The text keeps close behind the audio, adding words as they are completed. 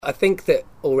I think that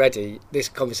already this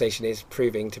conversation is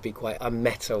proving to be quite a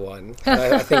meta one.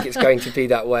 I think it's going to be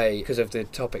that way because of the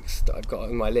topics that I've got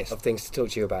on my list of things to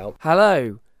talk to you about.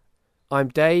 Hello, I'm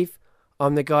Dave.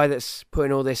 I'm the guy that's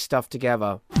putting all this stuff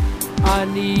together. I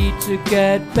need to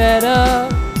get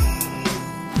better.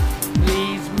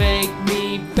 Please make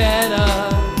me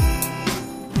better.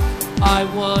 I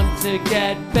want to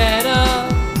get better.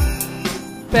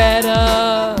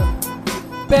 Better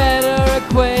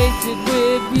acquainted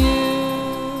with you.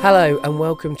 Hello and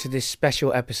welcome to this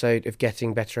special episode of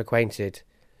Getting Better Acquainted.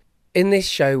 In this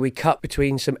show we cut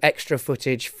between some extra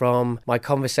footage from my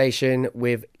conversation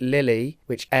with Lily,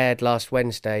 which aired last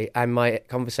Wednesday, and my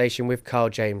conversation with Carl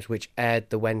James, which aired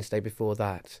the Wednesday before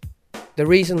that. The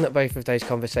reason that both of those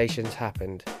conversations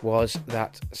happened was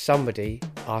that somebody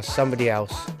asked somebody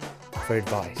else for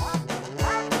advice.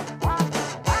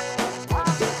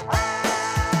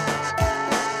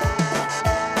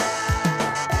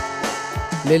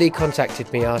 Lily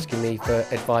contacted me asking me for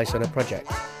advice on a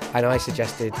project, and I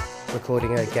suggested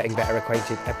recording a Getting Better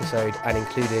Acquainted episode and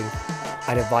including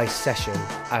an advice session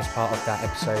as part of that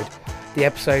episode. The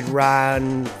episode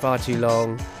ran far too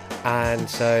long, and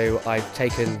so I've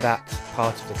taken that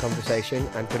part of the conversation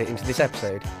and put it into this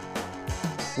episode.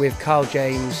 With Carl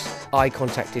James, I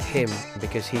contacted him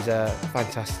because he's a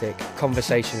fantastic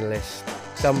conversationalist,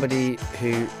 somebody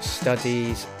who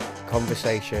studies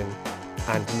conversation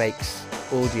and makes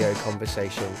audio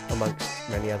conversation amongst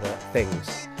many other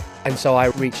things. And so I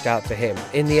reached out to him.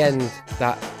 In the end,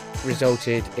 that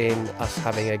resulted in us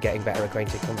having a Getting Better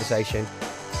Acquainted conversation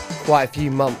quite a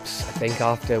few months, I think,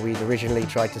 after we'd originally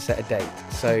tried to set a date.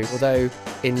 So although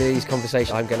in Lily's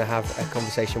conversation I'm going to have a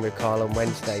conversation with Carl on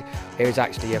Wednesday, it was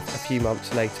actually a few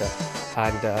months later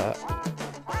and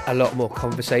a lot more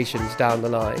conversations down the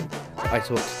line I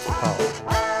talked to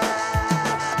Carl.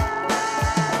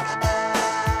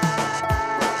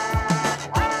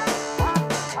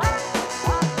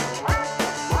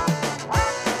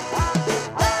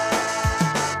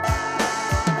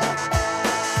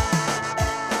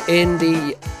 In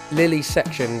the Lily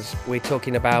sections, we're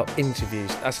talking about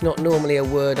interviews. That's not normally a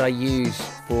word I use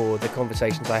for the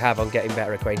conversations I have on Getting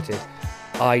Better Acquainted.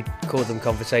 I call them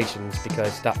conversations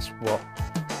because that's what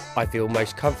I feel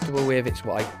most comfortable with. It's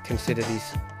what I consider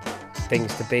these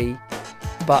things to be.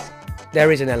 But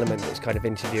there is an element that's kind of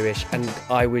interviewish, and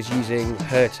I was using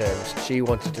her terms. She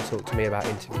wanted to talk to me about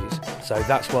interviews, so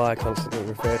that's why I constantly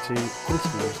refer to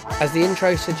interviews. As the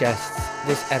intro suggests,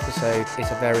 this episode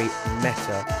is a very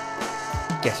meta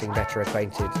Getting Better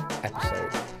Acquainted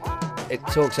episode. It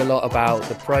talks a lot about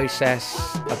the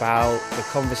process, about the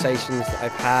conversations that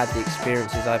I've had, the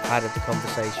experiences I've had of the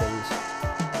conversations,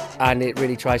 and it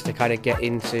really tries to kind of get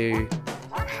into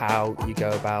how you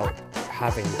go about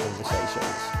having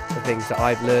conversations. The things that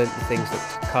I've learned, the things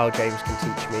that Carl James can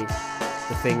teach me,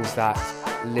 the things that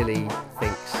Lily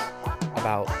thinks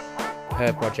about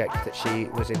her project that she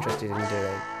was interested in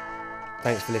doing.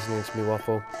 Thanks for listening to me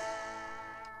waffle.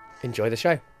 Enjoy the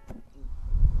show.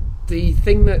 The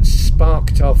thing that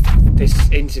sparked off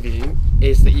this interview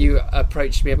is that you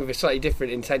approached me with a slightly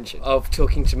different intention of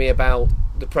talking to me about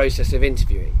the process of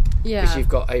interviewing. Yeah. Because you've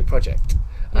got a project.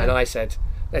 Yeah. And I said,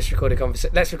 let's record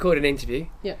an interview.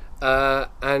 Yeah.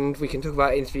 And we can talk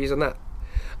about interviews on that.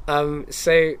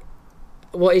 So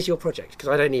what is your project? Because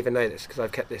I don't even know this because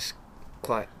I've kept this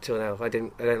quiet till now. I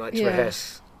don't like to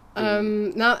rehearse.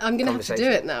 Now I'm going to have to do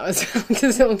it now as well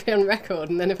because it will be on record,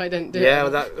 and then if I don't do it... Yeah,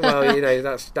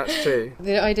 that's true.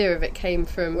 The idea of it came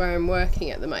from where I'm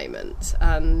working at the moment,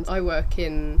 and I work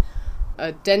in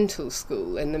a dental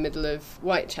school in the middle of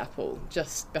Whitechapel,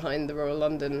 just behind the Royal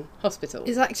London Hospital.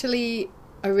 It's actually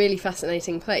a really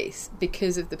fascinating place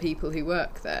because of the people who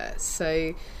work there.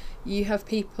 So you have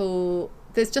people...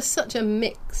 There's just such a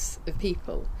mix of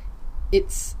people.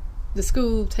 The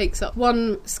school takes up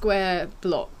one square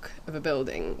block of a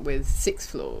building with 6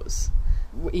 floors,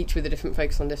 each with a different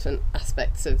focus on different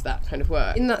aspects of that kind of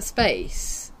work. In that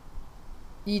space,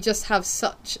 you just have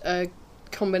such a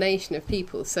combination of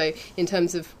people. So in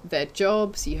terms of their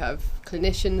jobs, you have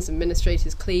clinicians,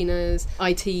 administrators, cleaners,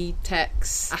 IT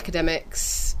techs,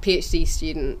 academics, PhD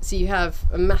students. So you have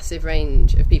a massive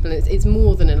range of people, and it's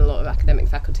more than in a lot of academic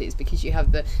faculties because you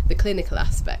have the clinical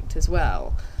aspect as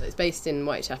well. It's based in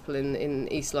Whitechapel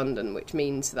in East London, which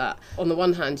means that on the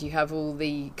one hand you have all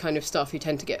the kind of staff who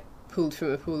tend to get pulled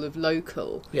from a pool of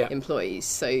local employees,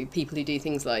 so people who do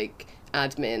things like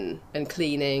admin and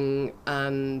cleaning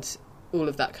and all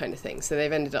of that kind of thing. So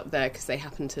they've ended up there because they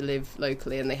happen to live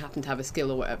locally and they happen to have a skill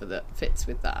or whatever that fits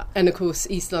with that. And of course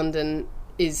East London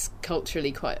is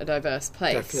culturally quite a diverse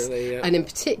place. Definitely, yeah. And in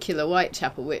particular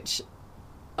Whitechapel, which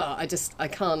I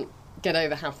can't get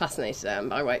over how fascinated I am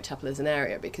by Whitechapel as an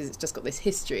area, because it's just got this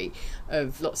history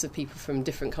of lots of people from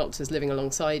different cultures living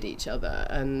alongside each other,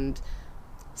 and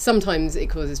sometimes it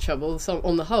causes trouble. So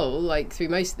on the whole, like through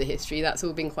most of the history, that's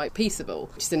all been quite peaceable,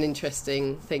 which is an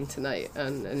interesting thing to note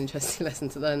and an interesting lesson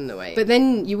to learn in a way. But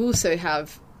then you also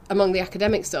have, among the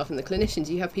academic staff and the clinicians,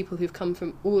 you have people who've come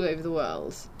from all over the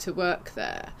world to work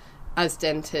there as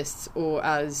dentists or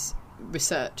as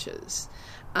researchers.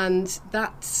 And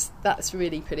that's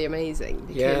really pretty amazing.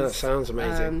 Because, yeah, that sounds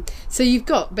amazing. So you've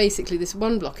got basically this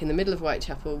one block in the middle of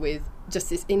Whitechapel with just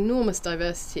this enormous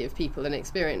diversity of people and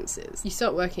experiences. You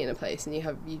start working in a place and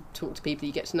you talk to people,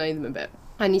 you get to know them a bit,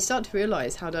 and you start to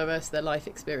realise how diverse their life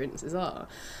experiences are.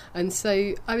 And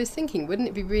so I was thinking, wouldn't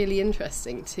it be really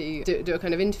interesting to do a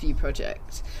kind of interview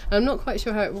project? And I'm not quite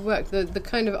sure how it would work.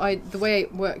 The way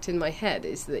it worked in my head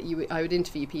is that I would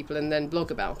interview people and then blog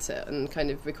about it, and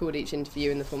kind of record each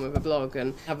interview in the form of a blog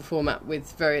and have a format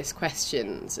with various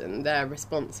questions and their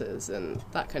responses and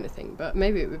that kind of thing. But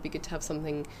maybe it would be good to have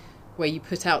something where you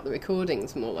put out the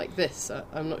recordings more like this.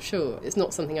 I'm not sure. It's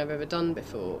not something I've ever done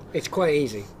before. It's quite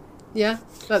easy. Yeah,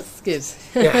 that's good.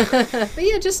 Yeah. But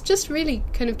yeah, just really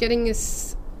kind of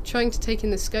trying to take in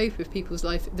the scope of people's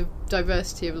life, the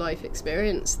diversity of life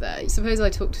experience there. Suppose I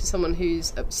talk to someone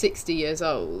who's 60 years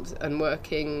old and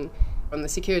working on the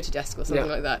security desk or something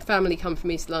like that. Family come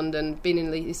from East London, been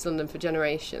in East London for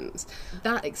generations.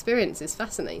 That experience is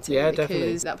fascinating, because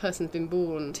definitely. that person's been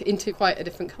born into quite a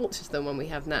different culture to the one we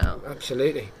have now.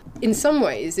 Absolutely. In some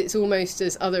ways, it's almost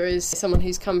as other as someone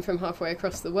who's come from halfway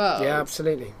across the world. Yeah,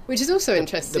 absolutely. Which is also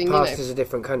interesting. The past is a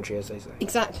different country, as they say.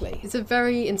 Exactly. It's a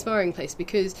very inspiring place,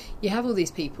 because you have all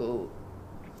these people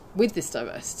with this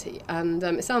diversity, and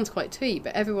it sounds quite twee,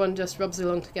 but everyone just rubs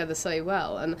along together so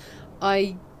well, and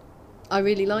I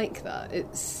really like that.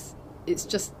 It's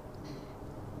just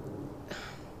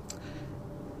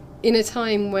in a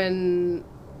time when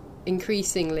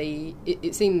increasingly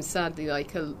it seems sadly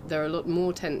like there are a lot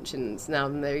more tensions now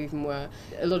than there even were.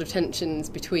 A lot of tensions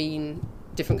between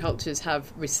different cultures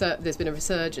there's been a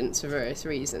resurgence for various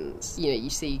reasons. You know, you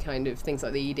see kind of things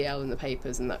like the EDL in the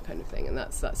papers and that kind of thing, and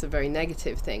that's a very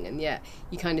negative thing. And yet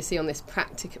you kind of see on this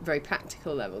very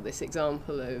practical level this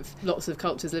example of lots of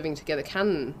cultures living together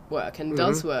can work and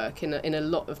does work in a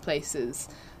lot of places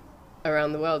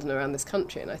around the world and around this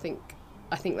country. And I think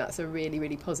that's a really,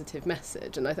 really positive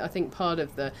message. And I think part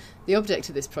of the object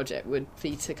of this project would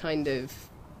be to kind of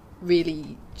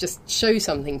really just show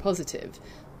something positive.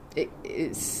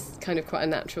 It's kind of quite a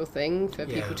natural thing for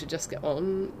people to just get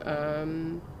on.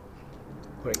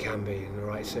 Where it can be in the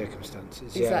right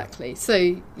circumstances. Exactly.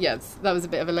 So, yes, that was a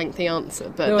bit of a lengthy answer,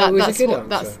 but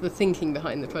that's the thinking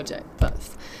behind the project.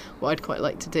 That's what I'd quite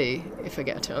like to do if I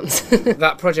get a chance.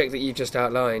 That project that you just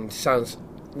outlined sounds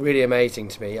really amazing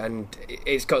to me, and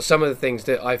it's got some of the things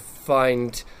that I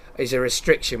find is a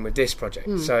restriction with this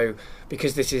project. So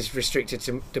because this is restricted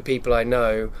to people I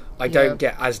know, I don't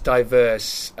get as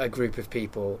diverse a group of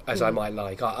people as I might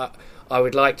like. I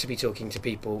would like to be talking to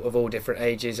people of all different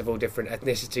ages, of all different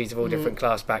ethnicities, of all different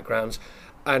class backgrounds,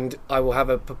 and I will have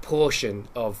a proportion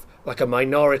of, like, a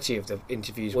minority of the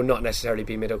interviews will not necessarily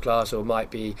be middle class, or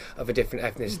might be of a different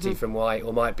ethnicity from white,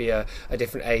 or might be a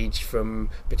different age from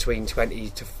between 20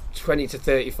 to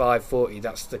 35, 40.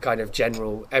 That's the kind of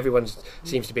general, everyone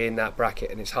seems to be in that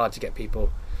bracket, and it's hard to get people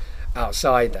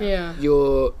outside that. Yeah.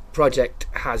 Your project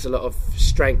has a lot of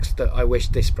strengths that I wish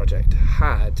this project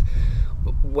had.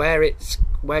 Where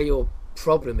your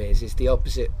problem is the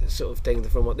opposite sort of thing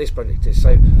from what this project is.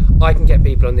 So I can get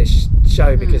people on this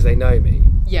show because they know me.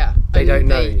 Yeah, they don't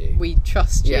know you. We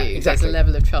trust you. Yeah, exactly. There's a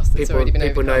level of trust that's already been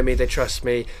People overcome. know me. They trust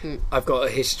me. I've got a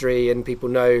history, and people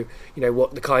know,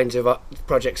 what the kinds of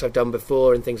projects I've done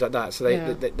before and things like that. So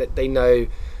they know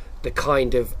the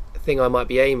kind of thing I might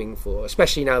be aiming for,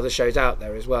 especially now the show's out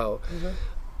there as well.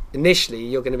 Initially,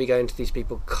 you're going to be going to these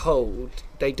people cold.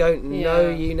 They don't know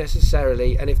you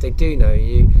necessarily, and if they do know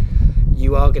you,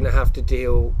 you are going to have to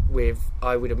deal with,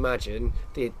 I would imagine,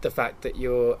 the fact that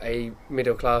you're a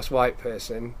middle-class white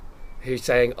person who's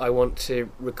saying, I want to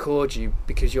record you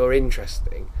because you're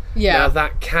interesting. Yeah. Now,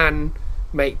 that can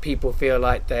make people feel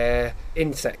like they're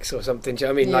insects or something, do you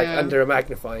know what I mean? Like under a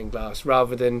magnifying glass,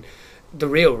 rather than the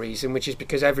real reason, which is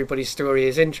because everybody's story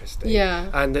is interesting,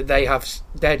 and that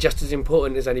they're just as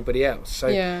important as anybody else. So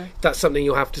that's something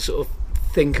you'll have to sort of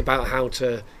think about how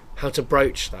to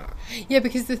broach that. Yeah,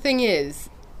 because the thing is,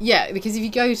 because if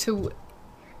you go to,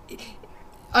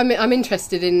 I'm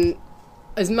interested in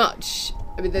as much.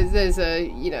 I mean, there's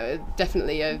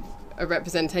definitely a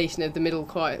representation of the middle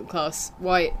class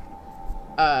white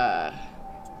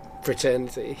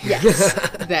fraternity. Yes,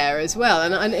 there as well.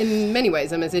 And in many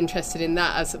ways, I'm as interested in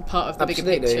that as a part of the bigger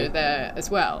picture there as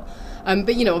well.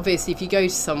 But, you know, obviously, if you go to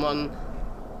someone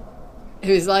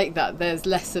who is like that, there's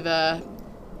less of a...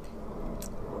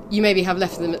 You maybe have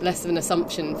less of an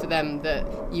assumption for them that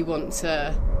you want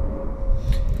to...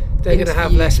 They're going to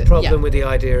have less problem with the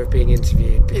idea of being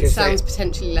interviewed. Because it sounds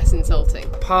potentially less insulting.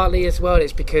 Partly as well,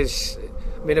 it's because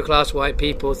middle-class white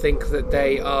people think that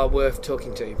they are worth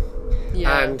talking to.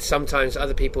 Yeah. And sometimes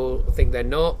other people think they're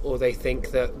not, or they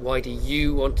think that, why do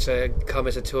you want to come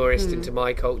as a tourist into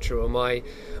my culture or my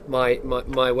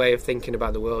way of thinking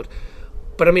about the world?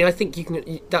 But I mean, I think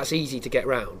that's easy to get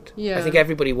round. Yeah. I think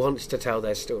everybody wants to tell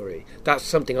their story. That's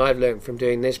something I've learned from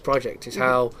doing this project, is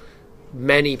how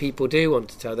many people do want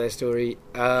to tell their story,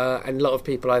 and a lot of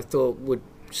people I thought would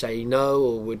say no,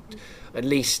 or would at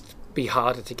least be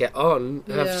harder to get on,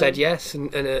 have said yes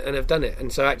and have done it.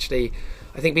 And so actually,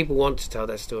 I think people want to tell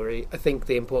their story. I think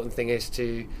the important thing is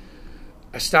to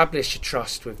establish a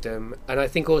trust with them, and I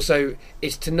think also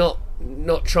is to not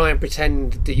try and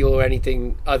pretend that you're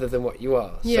anything other than what you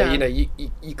are. So you know,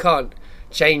 you can't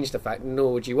change the fact,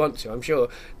 nor would you want to. I'm sure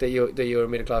that you're a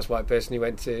middle class white person who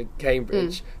went to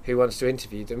Cambridge who wants to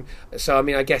interview them. So I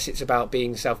mean, I guess it's about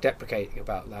being self-deprecating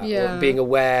about that, or being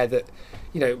aware that,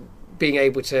 you know, being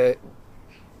able to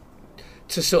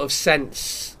sort of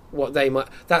sense what they might,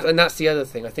 and that's the other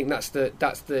thing. I think that's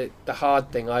the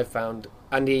hard thing I've found,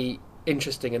 and the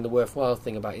interesting and the worthwhile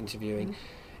thing about interviewing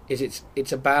is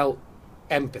it's about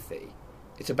empathy.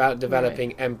 It's about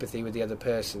developing empathy with the other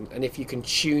person, and if you can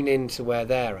tune into where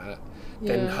they're at,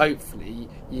 then hopefully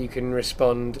you can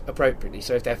respond appropriately.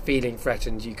 So if they're feeling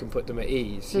threatened, you can put them at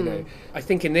ease. You know, I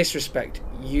think in this respect,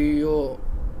 your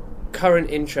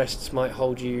current interests might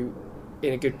hold you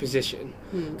in a good position,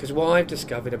 because what I've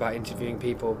discovered about interviewing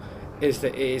people is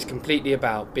that it is completely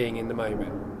about being in the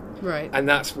moment, right? And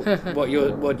that's what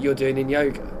you're doing in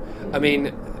yoga. I mean,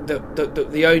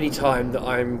 the only time that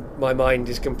my mind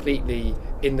is completely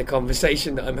in the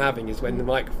conversation that I'm having is when the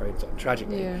microphone's on,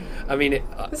 tragically. I mean,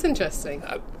 that's interesting.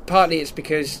 Partly it's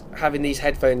because having these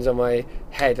headphones on my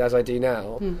head, as I do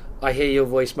now, I hear your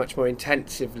voice much more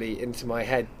intensively into my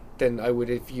head than I would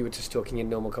if you were just talking in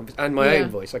normal conversation. And my own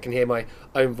voice, I can hear my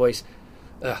own voice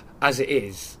as it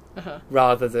is,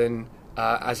 rather than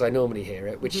as I normally hear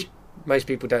it, which most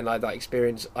people don't like that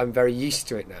experience. I'm very used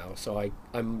to it now, so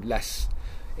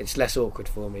it's less awkward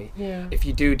for me. If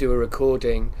you do a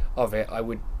recording of it, I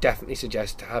would definitely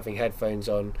suggest having headphones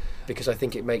on, because I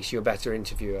think it makes you a better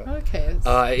interviewer.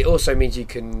 It also means you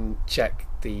can check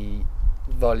the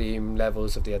volume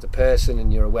levels of the other person,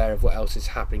 and you're aware of what else is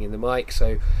happening in the mic.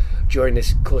 So during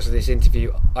this course of this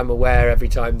interview, I'm aware every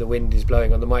time the wind is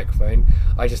blowing on the microphone.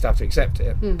 I just have to accept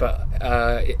it, but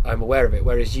I'm aware of it,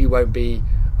 whereas you won't be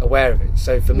aware of it.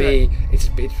 So for me,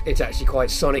 it's actually quite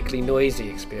sonically noisy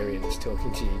experience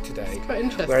talking to you today. It's quite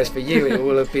interesting. Whereas for you, it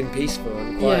will have been peaceful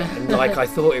and quiet, and like I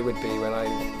thought it would be when I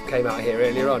came out here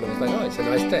earlier on. I was like, oh, it's a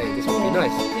nice day. This will be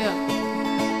nice.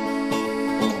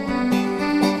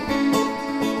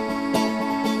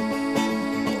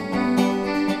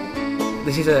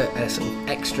 This is a sort of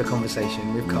extra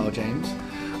conversation with Carl James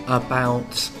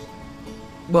about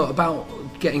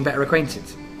getting better acquainted,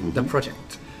 the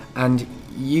project. And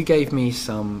you gave me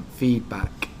some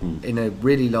feedback in a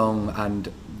really long and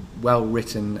well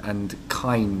written and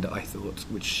kind, I thought,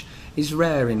 which is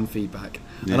rare in feedback.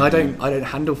 And I don't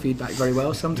handle feedback very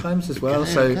well sometimes as well,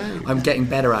 I'm getting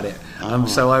better at it.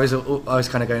 So I was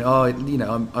kind of going,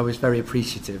 I was very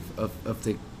appreciative of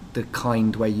the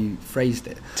kind way you phrased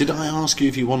it. Did I ask you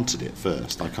if you wanted it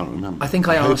first? I can't remember. I think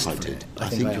I asked for it. it. I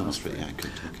think you asked for it. Yeah,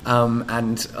 good.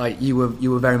 And you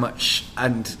were very much,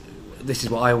 and this is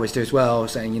what I always do as well,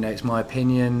 saying, it's my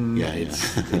opinion.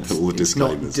 It's all it's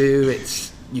not do.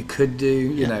 It's you could do.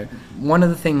 You know, one of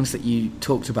the things that you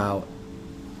talked about,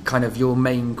 kind of your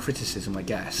main criticism, I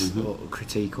guess, or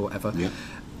critique or whatever,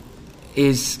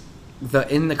 is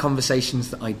that in the conversations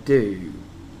that I do,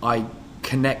 I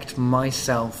connect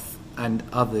myself and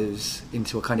others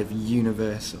into a kind of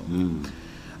universal.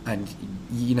 And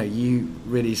you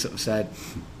really sort of said,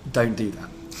 don't do that.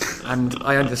 And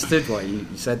I understood why you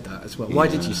said that as well. Why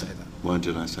did you say that? Why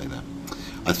did I say that?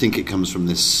 I think it comes from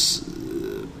this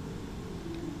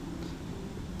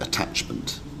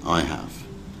attachment I have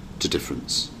to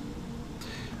difference,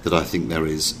 that I think there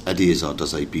is. Eddie Izzard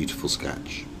does a beautiful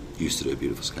sketch, used to do a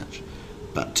beautiful sketch,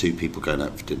 about two people going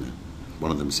out for dinner. One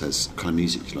of them says, what kind of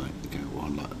music do you like? They go, well, I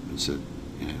like, it's a, like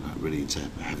really into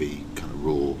heavy, kind of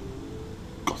raw,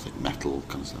 gothic metal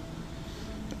kind of stuff.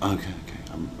 Okay.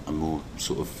 I'm more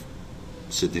sort of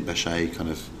Sidney Bechet, kind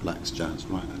of relaxed jazz.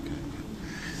 Right, okay.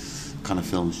 kind of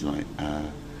films you like?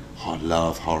 I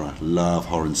love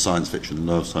horror and science fiction.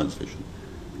 Love science fiction.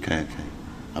 Okay.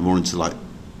 I'm more into like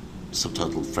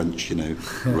subtitled French,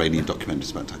 Iranian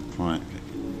documentaries about tech. Right. Okay.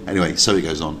 Anyway, so it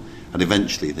goes on, and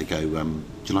eventually they go, "Do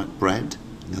you like bread?"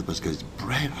 And the other person goes,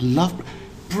 "Bread? I love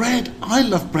bread. I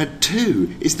love bread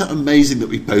too. Isn't that amazing that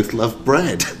we both love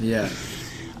bread?" Yeah.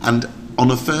 And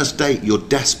on a first date, you're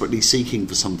desperately seeking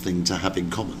for something to have in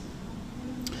common.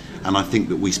 And I think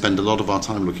that we spend a lot of our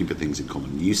time looking for things in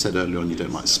common. You said earlier on you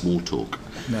don't like small talk.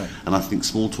 No. And I think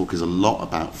small talk is a lot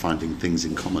about finding things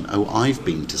in common. Oh, I've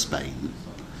been to Spain,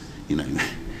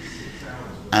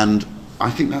 And I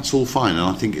think that's all fine. And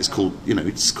I think it's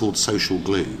called social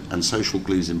glue. And social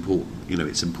glue is important.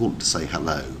 It's important to say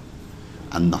hello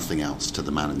and nothing else to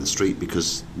the man in the street,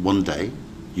 because one day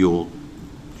you'll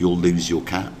lose your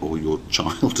cat or your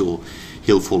child, or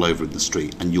he'll fall over in the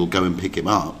street and you'll go and pick him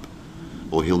up,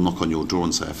 or he'll knock on your door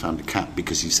and say, "I found a cat,"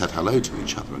 because you said hello to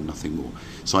each other and nothing more.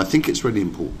 So I think it's really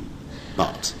important.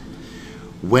 But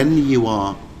when you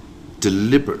are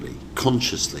deliberately,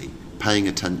 consciously paying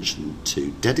attention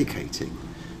to dedicating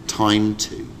time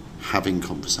to having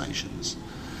conversations,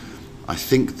 I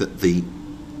think that the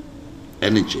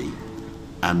energy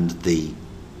and the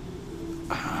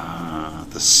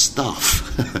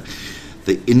stuff,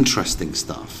 the interesting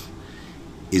stuff,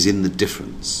 is in the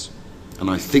difference. And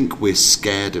I think we're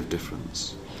scared of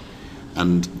difference.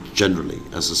 And generally,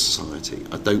 as a society,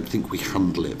 I don't think we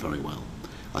handle it very well.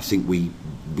 I think we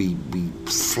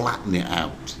flatten it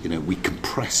out. We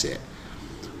compress it.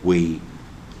 We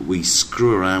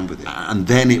screw around with it, and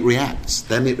then it reacts.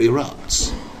 Then it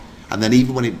erupts. And then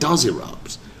even when it does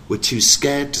erupt, we're too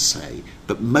scared to say,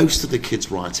 "But most of the kids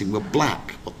rioting were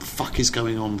black. What the fuck is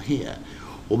going on here?"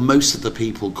 Or most of the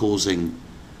people causing,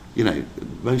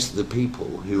 most of the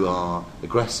people who are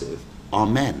aggressive are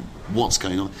men. What's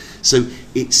going on? So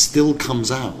it still comes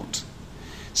out.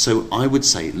 So I would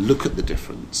say, look at the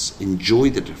difference, enjoy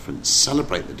the difference,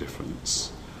 celebrate the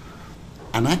difference,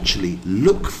 and actually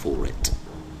look for it.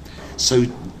 So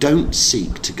don't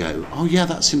seek to go, "Oh yeah,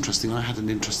 that's interesting, I had an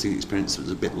interesting experience that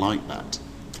was a bit like that."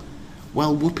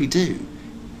 Well, whoopee-doo.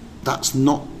 That's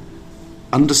not...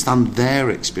 Understand their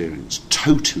experience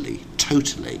totally.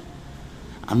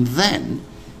 And then,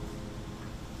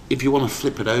 if you want to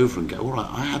flip it over and go, "All right,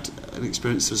 I had an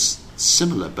experience that's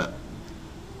similar but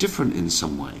different in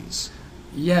some ways."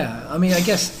 Yeah, I mean, I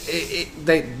guess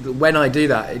when I do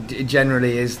that, it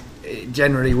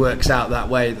generally works out that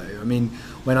way, though. I mean,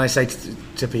 when I say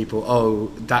to people,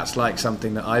 "Oh, that's like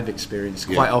something that I've experienced,"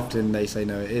 quite often they say,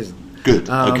 "No, it isn't."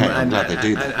 Good. Okay, I'm glad they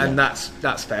do that. And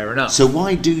that's fair enough. So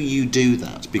why do you do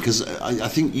that? Because I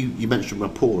think you mentioned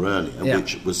rapport earlier,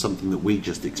 which was something that we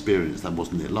just experienced. And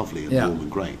wasn't it lovely and warm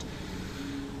and great?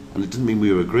 And it didn't mean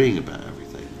we were agreeing about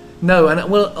everything. No, and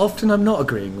often I'm not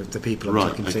agreeing with the people I'm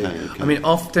talking to. Okay. I mean,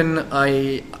 often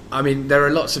I mean, there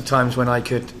are lots of times when I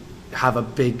could have a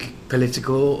big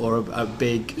political or a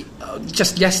big...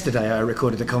 just yesterday I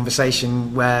recorded a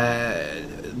conversation where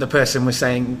the person was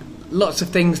saying lots of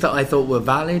things that I thought were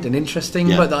valid and interesting,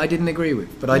 but that I didn't agree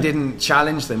with. But I didn't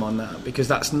challenge them on that, because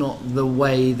that's not the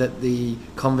way that the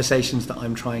conversations that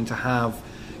I'm trying to have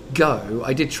go.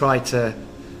 I did try to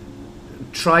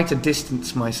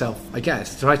distance myself, I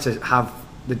guess, try to have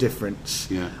the difference,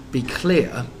 be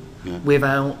clear,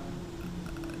 without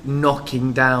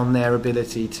knocking down their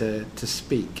ability to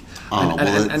speak.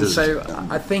 So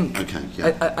I think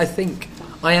I think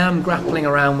I am grappling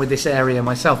around with this area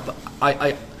myself, but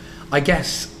I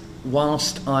guess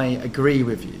whilst I agree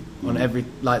with you on every,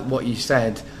 like what you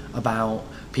said about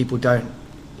people don't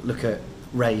look at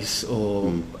race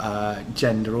or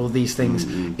gender, all these things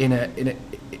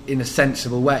in a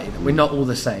sensible way. We're not all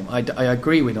the same. I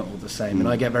agree we're not all the same, and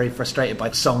I get very frustrated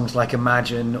by songs like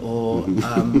Imagine or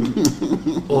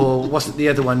or what's the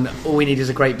other one? All We Need Is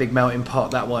a Great Big Melting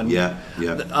Pot. That one. Yeah.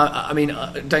 I mean,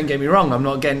 don't get me wrong. I'm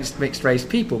not against mixed race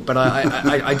people, but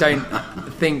I don't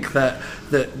think that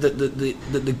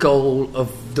the goal of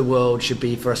the world should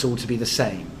be for us all to be the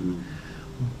same.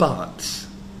 But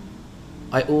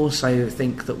I also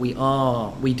think that we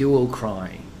do all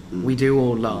cry, we do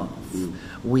all laugh,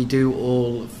 we do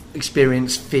all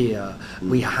experience fear,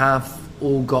 we have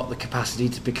all got the capacity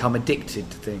to become addicted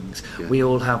to things, we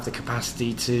all have the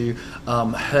capacity to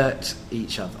hurt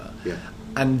each other.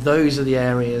 And those are the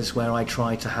areas where I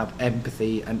try to have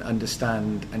empathy and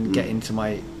understand and get into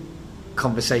my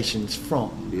conversations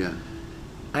from.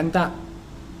 And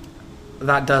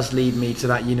that does lead me to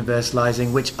that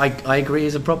universalizing, which I agree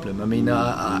is a problem. I mean,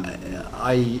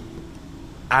 I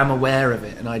am aware of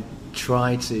it, and I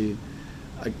try to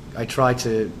I try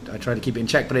to keep it in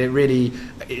check, but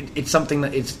it's something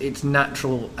that it's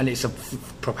natural, and it's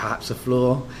perhaps a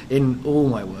flaw in all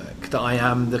my work, that I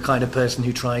am the kind of person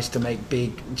who tries to make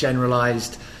big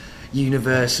generalized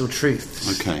universal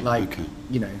truths. Okay.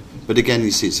 You know. But again,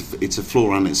 you see, it's a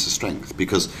flaw and it's a strength,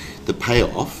 because the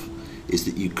payoff is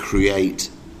that you create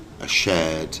a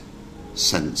shared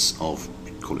sense of,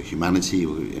 call it humanity,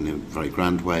 or in a very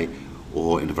grand way,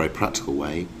 or in a very practical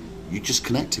way. You're just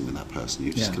connecting with that person.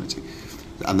 You're just connecting,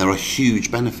 and there are huge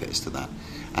benefits to that.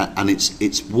 And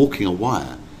it's walking a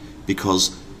wire,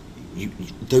 because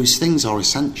those things are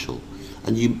essential.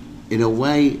 And you, in a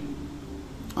way,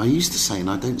 I used to say, and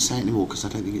I don't say it anymore because I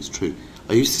don't think it's true.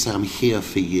 I used to say, I'm here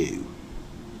for you.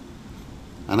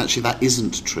 And actually that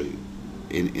isn't true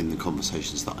in the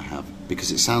conversations that I have,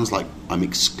 because it sounds like I'm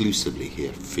exclusively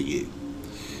here for you.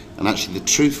 And actually the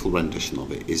truthful rendition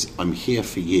of it is, I'm here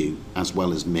for you as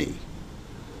well as me,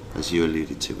 as you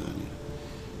alluded to earlier.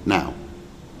 Now,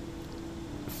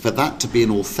 for that to be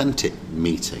an authentic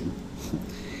meeting,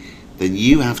 then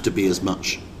you have to be as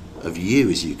much of you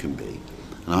as you can be,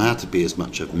 and I have to be as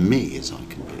much of me as I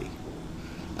can be.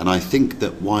 And I think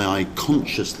that why I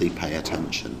consciously pay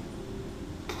attention,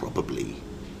 probably,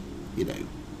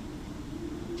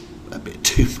 a bit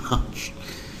too much,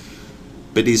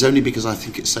 but it's only because I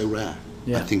think it's so rare.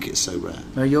 I think it's so rare.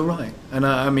 No, you're right. And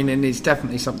and it's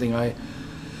definitely something I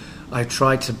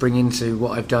tried to bring into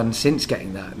what I've done since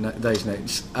getting those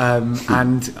notes.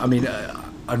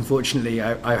 Unfortunately,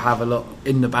 I have a lot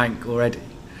in the bank already.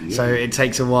 Yeah. So it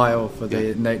takes a while for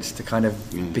the notes to kind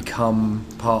of become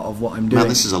part of what I'm doing. Now,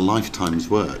 this is a lifetime's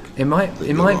work. It might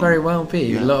very well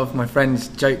be. Yeah. A lot of my friends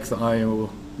joke that I will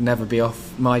never be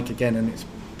off mic again, and it's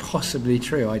possibly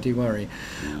true. I do worry.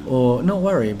 Or not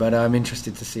worry, but I'm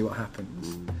interested to see what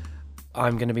happens.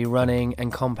 I'm going to be running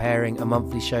and comparing a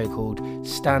monthly show called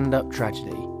Stand Up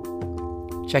Tragedy.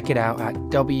 Check it out at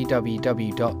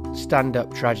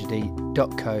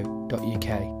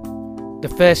www.standuptragedy.co.uk. The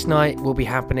first night will be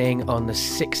happening on the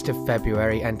 6th of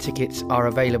February, and tickets are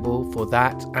available for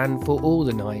that and for all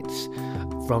the nights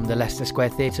from the Leicester Square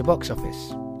Theatre box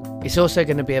office. It's also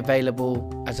going to be available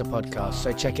as a podcast,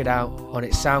 so check it out on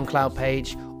its SoundCloud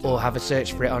page or have a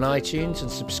search for it on iTunes and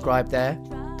subscribe there.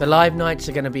 The live nights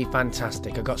are going to be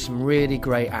fantastic. I've got some really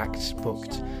great acts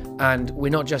booked, and we're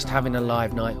not just having a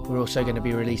live night, we're also going to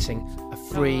be releasing a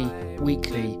free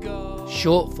weekly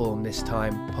short form this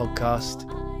time podcast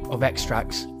of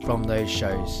extracts from those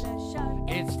shows.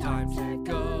 It's time to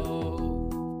go.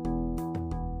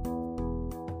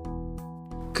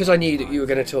 Because I knew that you were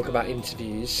going to talk about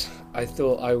interviews, I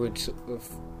thought I would sort of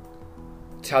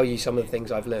tell you some of the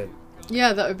things I've learned.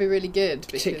 Yeah, that would be really good.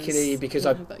 Particularly because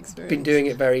I've been doing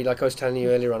it very, like I was telling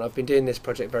you earlier on, I've been doing this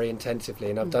project very intensively,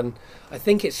 and I've done, I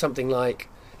think it's something like,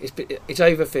 it's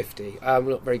over 50, I'm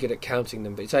not very good at counting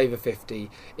them, but it's over 50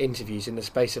 interviews in the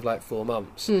space of like 4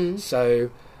 months.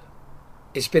 So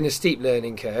it's been a steep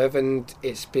learning curve, and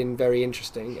it's been very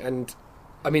interesting. And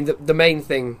I mean, the main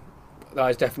thing that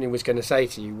I definitely was going to say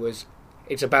to you was,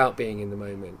 it's about being in the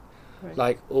moment. Right.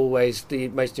 Like always, the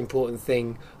most important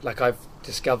thing, like I've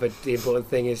discovered, the important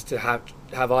thing is to have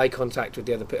eye contact with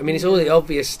the other person. I mean, it's all the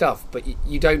obvious stuff, but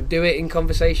you don't do it in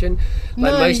conversation.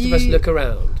 Like most of us look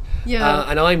around. Yeah.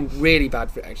 And I'm really bad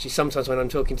for it, actually. Sometimes when I'm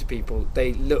talking to people,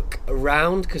 they look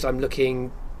around because I'm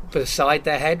looking beside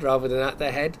their head rather than at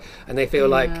their head, and they feel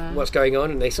like what's going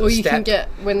on, and they sort of step. Or you can get,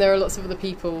 when there are lots of other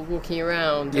people walking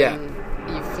around, and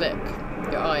you flip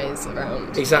your eyes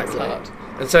around. Exactly.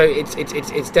 And so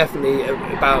it's definitely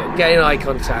about getting eye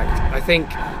contact. I think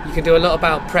you can do a lot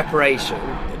about preparation,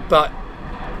 but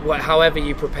however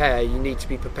you prepare, you need to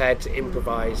be prepared to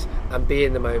improvise and be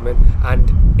in the moment.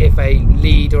 And if a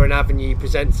lead or an avenue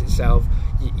presents itself,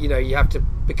 you have to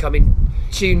become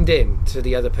tuned in to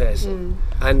the other person.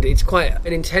 And it's quite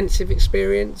an intensive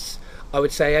experience. I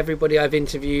would say everybody I've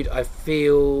interviewed, I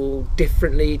feel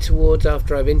differently towards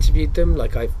after I've interviewed them.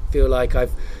 Like I feel like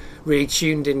I've really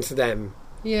tuned into them.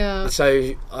 Yeah.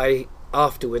 So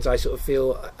afterwards I sort of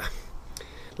feel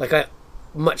like I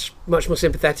much more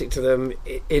sympathetic to them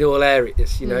in all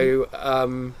areas.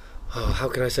 How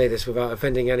can I say this without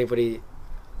offending anybody?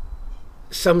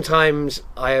 Sometimes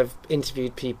I have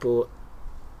interviewed people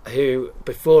who,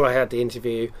 before I had the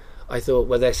interview, I thought,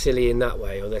 well, they're silly in that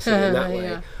way, or they're silly in that way.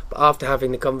 Yeah. But after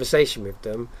having the conversation with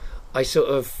them, I sort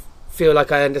of feel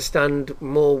like I understand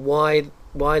more why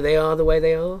they are the way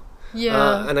they are.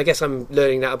 Yeah. And I guess I'm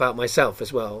learning that about myself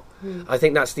as well. I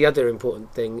think that's the other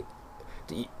important thing.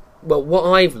 What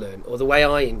I've learned, or the way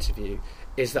I interview,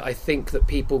 is that I think that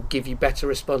people give you better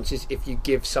responses if you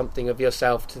give something of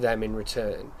yourself to them in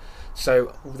return.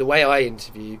 So the way I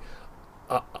interview,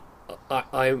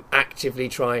 I'm actively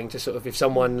trying to sort of, if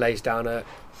someone lays down a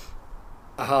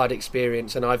hard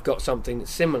experience and I've got something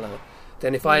that's similar,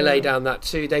 then if I lay down that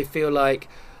too, they feel like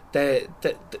they're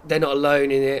not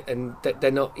alone in it, and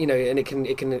they're not, and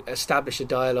it can establish a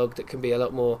dialogue that can be a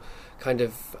lot more kind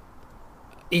of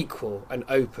equal and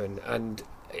open, and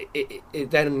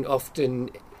it then often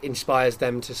inspires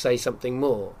them to say something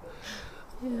more.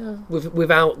 Yeah.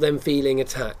 Without them feeling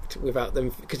attacked,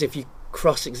 because if you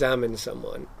cross-examine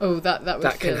someone,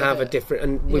 that can have a different.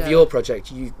 And with your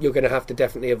project, you're going to have to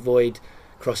definitely avoid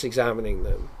cross-examining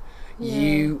them. Yeah.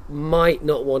 You might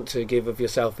not want to give of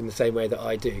yourself in the same way that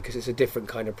I do, because it's a different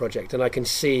kind of project, and I can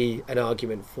see an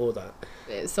argument for that.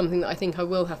 It's something that I think I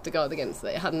will have to guard against,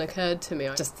 that it hadn't occurred to me.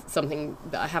 Just something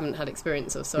that I haven't had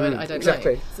experience of, so I don't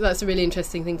know. So that's a really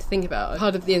interesting thing to think about.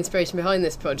 Part of the inspiration behind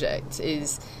this project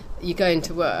is you go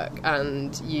into work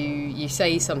and you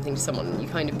say something to someone, you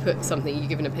kind of put something, you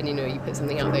give an opinion or you put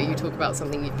something out there, you talk about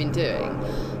something you've been doing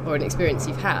or an experience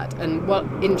you've had. And what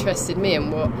interested me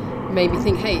and what made me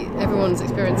think, hey, everyone's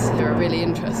experiences here are really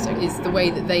interesting, is the way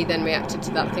that they then reacted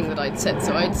to that thing that I'd said.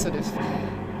 So I'd sort of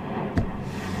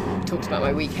talked about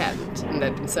my weekend and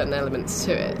there'd been certain elements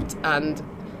to it, and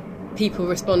people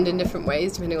respond in different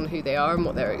ways depending on who they are and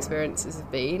what their experiences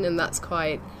have been, and it's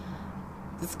quite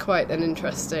an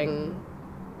interesting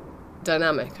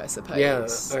dynamic, I suppose. Yeah,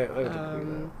 I would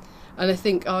agree. And I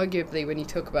think arguably when you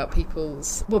talk about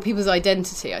people's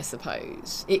identity, I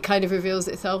suppose, it kind of reveals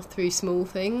itself through small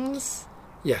things.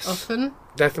 Yes. Often.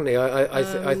 Definitely.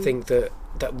 I think that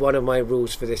one of my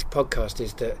rules for this podcast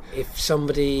is that if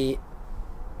somebody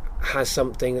has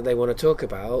something that they want to talk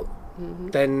about,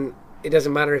 then it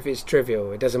doesn't matter if it's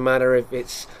trivial, it doesn't matter if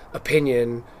it's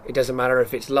opinion, it doesn't matter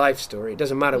if it's life story, it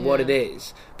doesn't matter what it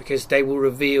is, because they will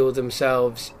reveal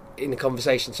themselves in the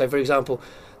conversation. So, for example,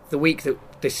 the week that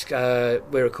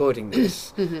we're recording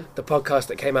this, the podcast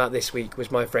that came out this week was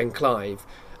my friend Clive.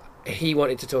 He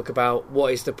wanted to talk about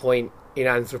what is the point in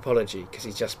anthropology, because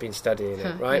he's just been studying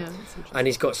it, right? Yeah, and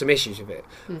he's got some issues with it.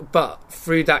 But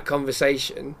through that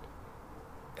conversation,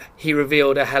 he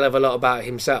revealed a hell of a lot about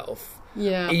himself.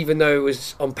 Yeah. Even though it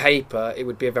was on paper, it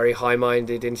would be a very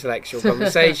high-minded intellectual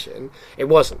conversation. It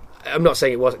wasn't. I'm not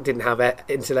saying it didn't have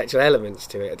intellectual elements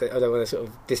to it. I don't want to sort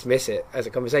of dismiss it as a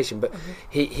conversation, but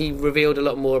he revealed a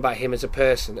lot more about him as a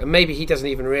person, and maybe he doesn't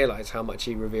even realise how much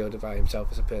he revealed about himself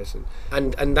as a person.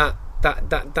 And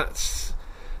that's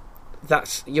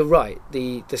you're right.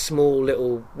 The small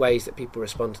little ways that people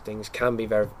respond to things can be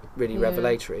really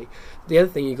revelatory. The other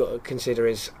thing you've got to consider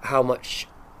is how much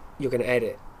you're going to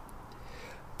edit.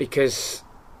 Because,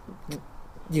 the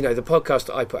podcast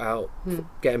that I put out,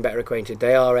 Getting Better Acquainted,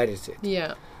 they are edited.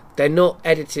 Yeah. They're not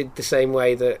edited the same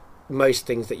way that most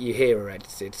things that you hear are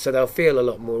edited, so they'll feel a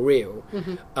lot more real.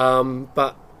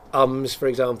 But ums, for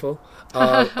example,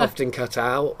 are often cut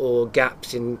out, or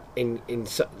gaps in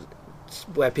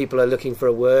where people are looking for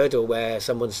a word or where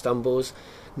someone stumbles.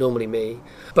 Normally me.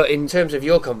 But in terms of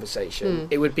your conversation,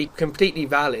 it would be completely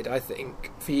valid, I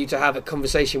think, for you to have a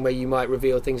conversation where you might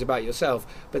reveal things about yourself,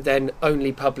 but then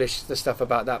only publish the stuff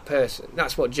about that person.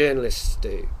 That's what journalists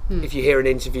do. If you hear an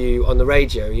interview on the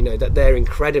radio, you know that they're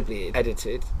incredibly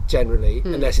edited, generally,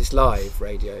 unless it's live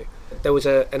radio. There was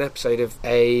an episode of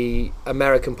a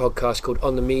American podcast called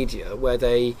On the Media where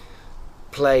they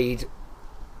played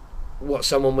what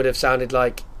someone would have sounded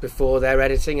like before their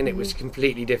editing, and it was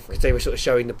completely different. They were sort of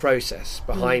showing the process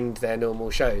behind their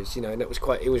normal shows, and it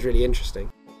was really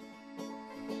interesting.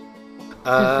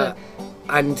 But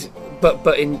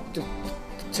in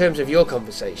terms of your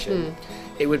conversation,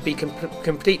 it would be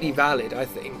completely valid, I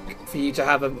think, for you to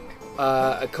have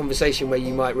a conversation where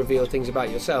you might reveal things about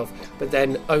yourself, but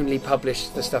then only publish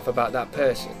the stuff about that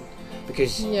person,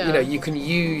 because you can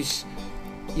use,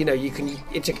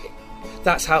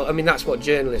 that's what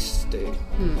journalists do.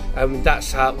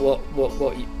 That's how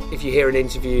what if you hear an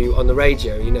interview on the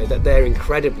radio, that they're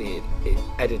incredibly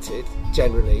edited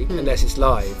generally, unless it's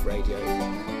live radio.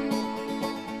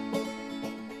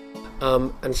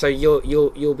 And so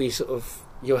you'll be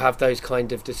you'll have those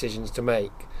kind of decisions to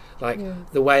make.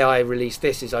 The way I release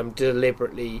this is I'm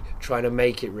deliberately trying to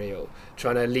make it real,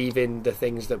 trying to leave in the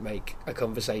things that make a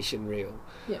conversation real.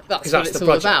 Yeah, that's what it's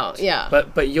all about. Yeah.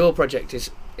 But your project is,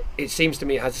 it seems to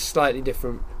me, it has a slightly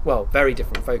different, very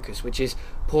different focus, which is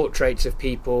portraits of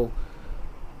people.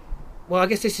 Well, I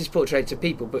guess this is portraits of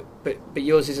people, but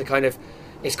yours is a kind of,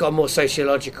 it's got a more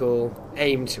sociological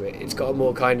aim to it. It's got a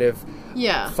more kind of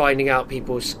finding out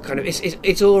people's kind of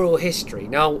it's oral history.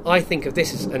 Now I think of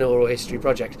this as an oral history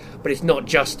project, but it's not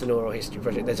just an oral history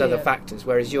project. There's other factors.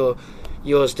 Whereas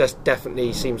yours just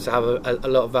definitely seems to have a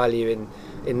lot of value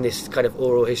in this kind of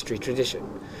oral history tradition.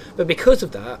 But because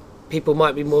of that, people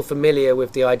might be more familiar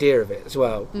with the idea of it as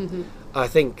well. Mm-hmm. I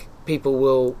think people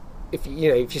will, if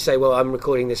you say, well, I'm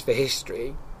recording this for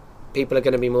history, people are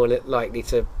going to be more likely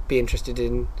to be interested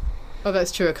in... Oh,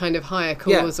 that's true, a kind of higher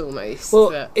cause almost.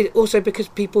 Well, also because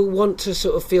people want to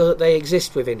sort of feel that they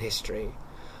exist within history.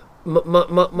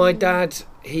 My dad,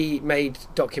 he made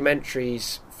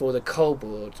documentaries for the Coal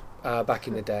Board back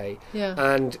in the day. Yeah.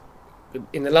 And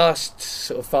in the last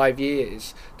sort of 5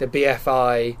 years, the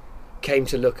BFI came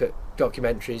to look at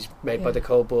documentaries made by the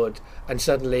Coal Board, and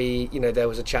suddenly there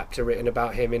was a chapter written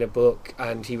about him in a book,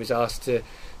 and he was asked to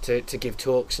give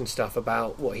talks and stuff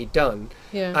about what he'd done,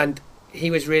 and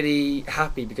he was really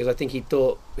happy because I think he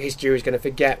thought history was going to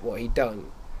forget what he'd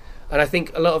done. And I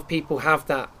think a lot of people have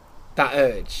that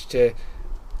urge to,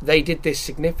 they did this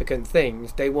significant thing,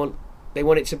 they want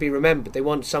it to be remembered, they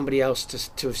want somebody else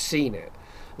to have seen it.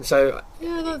 And so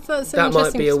that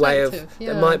might be a way of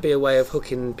that might be a way of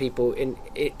hooking people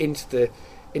into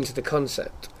the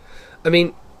concept. I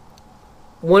mean,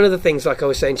 one of the things, like I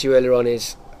was saying to you earlier on,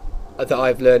 is that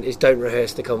I've learned is don't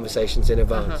rehearse the conversations in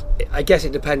advance. I guess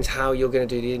it depends how you're going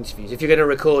to do the interviews. If you're going to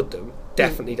record them,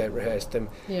 definitely don't rehearse them.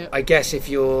 I guess if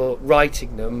you're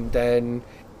writing them, then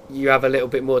you have a little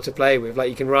bit more to play with. Like,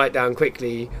 you can write down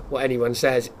quickly what anyone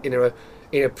says in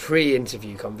a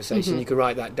pre-interview conversation. You can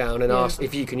write that down and ask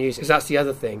if you can use it. Because that's the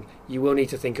other thing. You will need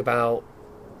to think about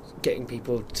getting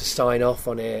people to sign off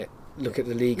on it, look at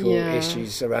the legal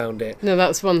issues around it. No,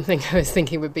 that's one thing I was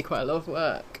thinking would be quite a lot of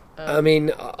work. I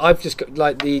mean, I've just got,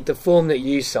 like, the form that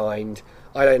you signed,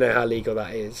 I don't know how legal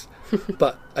that is.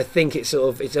 But I think it's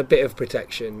a bit of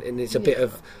protection, and it's a bit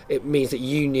of, it means that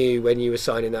you knew when you were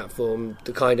signing that form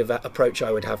the kind of approach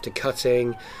I would have to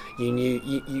cutting. You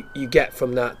knew you get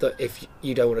from that if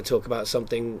you don't want to talk about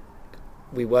something,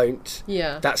 we won't.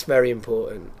 That's very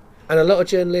important. And a lot of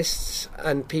journalists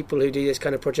and people who do this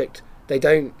kind of project, they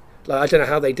don't, like, I don't know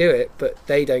how they do it, but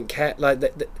they don't care. Like,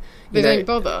 they don't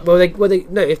bother. Well, they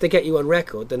no. If they get you on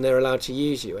record, then they're allowed to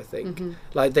use you, I think.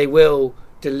 Like, they will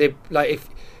like,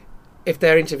 if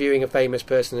they're interviewing a famous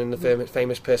person and the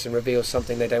famous person reveals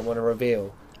something they don't want to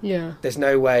reveal, there's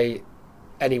no way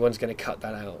anyone's going to cut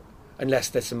that out unless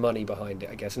there's some money behind it,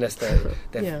 I guess, unless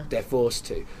they're forced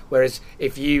to. Whereas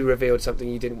if you revealed something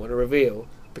you didn't want to reveal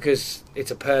because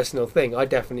it's a personal thing, I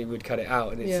definitely would cut it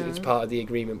out, and it's part of the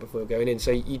agreement before going in.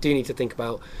 So you do need to think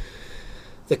about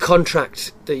the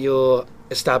contract that you're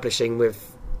establishing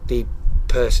with the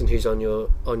person who's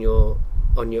involved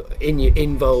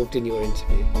in your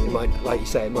interview. It might, like you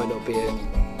say, it might not be a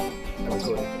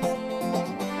recording.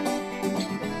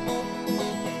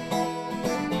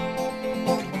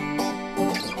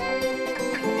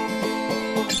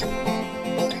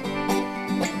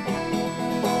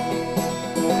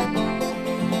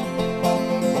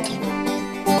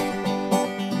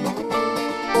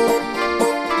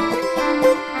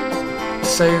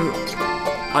 So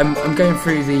I'm going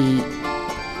through the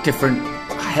different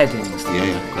headings.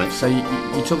 Great. So you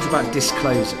talked about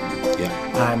disclosing.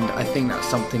 And I think that's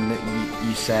something that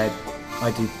you said I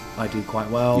do quite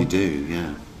well. You do,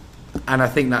 yeah. And I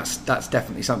think that's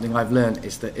definitely something I've learned,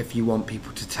 is that if you want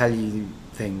people to tell you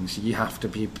things, you have to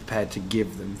be prepared to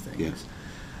give them things.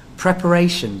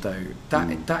 Preparation, though,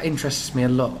 that interests me a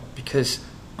lot, because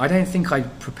I don't think I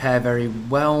prepare very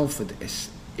well for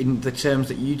this, in the terms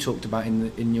that you talked about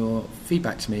in your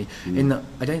feedback to me, in that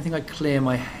I don't think I clear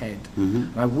my head.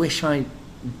 And I wish I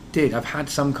did. I've had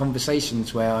some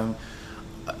conversations where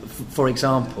for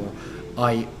example,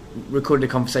 I recorded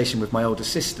a conversation with my older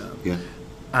sister,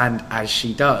 and as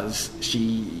she does,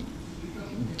 she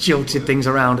jilted things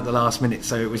around at the last minute.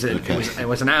 So it was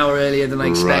an hour earlier than I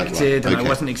expected, and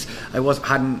and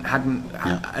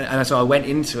so I went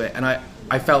into it, and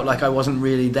I felt like I wasn't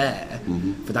really there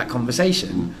for that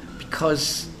conversation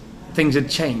because things had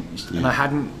changed and I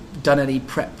hadn't done any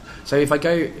prep. So if I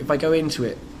go into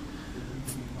it,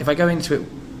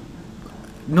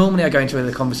 normally I go into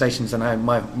the conversations and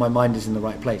my mind is in the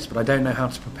right place, but I don't know how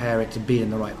to prepare it to be in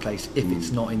the right place if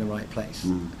it's not in the right place.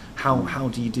 How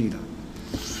do you do that?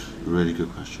 Really good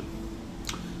question.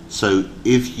 So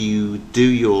if you do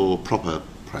your proper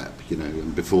prep,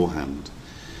 and beforehand,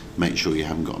 make sure you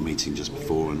haven't got a meeting just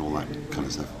before and all that kind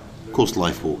of stuff. Of course,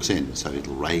 life walks in, so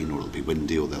it'll rain or it'll be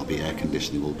windy or there'll be air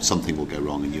conditioning or something will go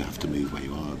wrong and you have to move where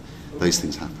you are. Those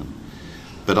things happen.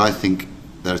 But I think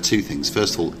there are two things.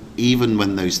 First of all, even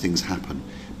when those things happen,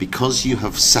 because you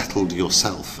have settled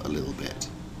yourself a little bit,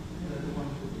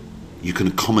 you can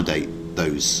accommodate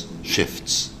those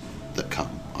shifts that come,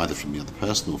 either from the other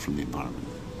person or from the environment.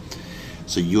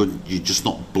 So you're just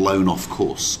not blown off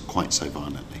course quite so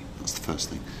violently. That's the first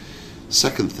thing.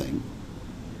 Second thing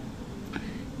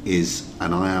is,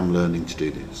 and I am learning to do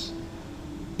this,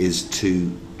 is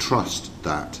to trust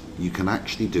that you can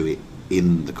actually do it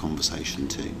in the conversation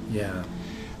too. Yeah.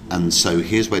 And so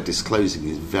here's where disclosing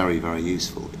is very, very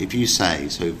useful. If you say,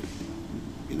 so,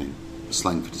 you know,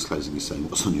 slang for disclosing is saying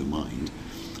what's on your mind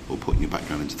or putting your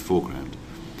background into the foreground.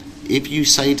 If you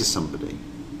say to somebody,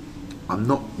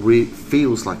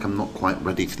 feels like I'm not quite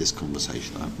ready for this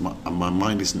conversation, my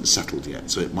mind isn't settled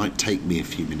yet, so it might take me a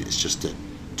few minutes just to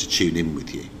tune in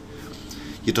with you.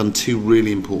 You've done two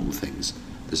really important things.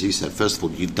 As you said, first of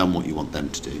all, you've done what you want them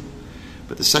to do.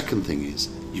 But the second thing is,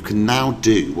 you can now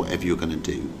do whatever you're going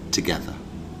to do together.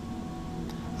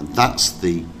 And that's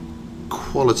the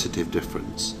qualitative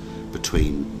difference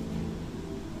between,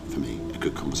 for me, a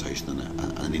good conversation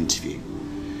and an interview,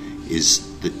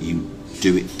 is that you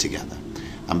do it together.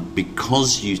 And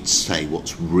because you say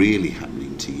what's really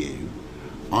happening to you,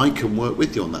 I can work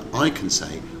with you on that. I can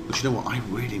say, well, do you know what, I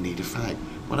really need a fag.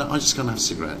 Why don't I just go and have a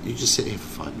cigarette? You just sit here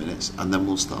for 5 minutes and then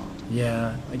we'll start.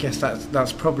 Yeah, I guess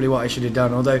that's probably what I should have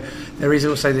done. Although there is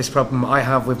also this problem I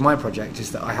have with my project,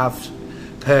 is that I have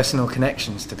personal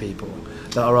connections to people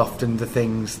that are often the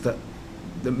things that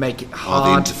make it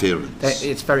hard. The interference.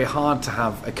 It's very hard to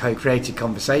have a co-created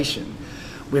conversation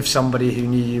with somebody who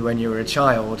knew you when you were a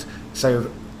child. So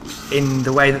in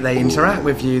the way that they interact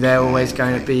with you,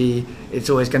 it's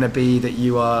always going to be that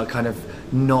you are kind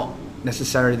of not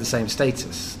necessarily the same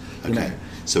status. You know?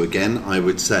 So again, I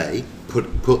would say put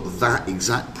that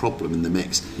exact problem in the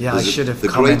mix. Yeah, I should have. The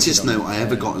greatest note I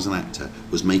ever got as an actor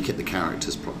was make it the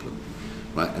character's problem,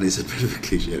 right? And it's a bit of a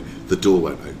cliche. The door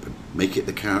won't open. Make it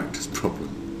the character's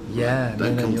problem. Yeah, right?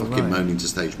 Don't come fucking right. moaning to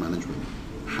stage management.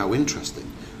 How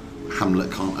interesting.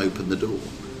 Hamlet can't open the door,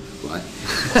 right?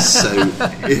 So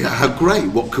yeah, how great.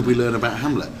 What could we learn about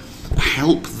Hamlet?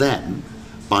 Help them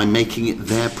by making it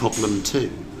their problem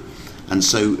too. And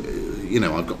so, you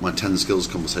know, I've got my 10 skills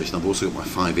conversation. I've also got my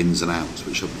 5 ins and outs,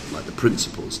 which are like the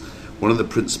principles. One of the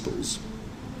principles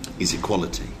is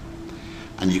equality.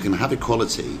 And you can have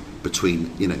equality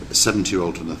between, you know, a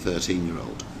 70-year-old and a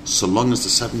 13-year-old, so long as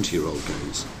the 70-year-old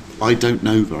goes, I don't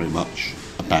know very much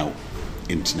about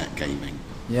internet gaming.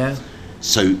 Yeah.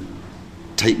 So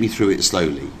take me through it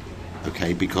slowly,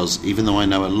 okay? Because even though I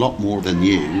know a lot more than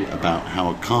you about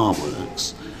how a car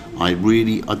works, I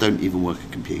don't even work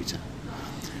a computer.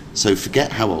 So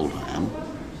forget how old I am.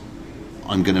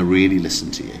 I'm going to really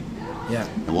listen to you. Yeah.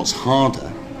 And what's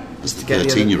harder as the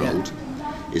 13-year-old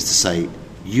is to say,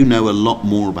 you know a lot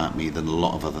more about me than a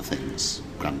lot of other things,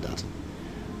 Grandad.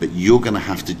 But you're going to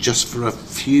have to, just for a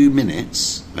few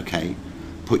minutes, okay,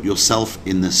 put yourself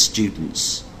in the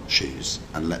student's shoes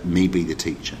and let me be the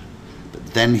teacher. But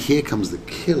then here comes the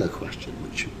killer question,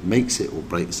 which makes it or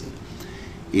breaks it.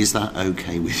 Is that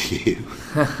okay with you?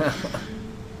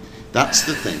 That's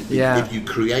the thing. Yeah. If you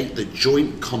create the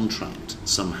joint contract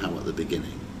somehow at the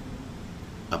beginning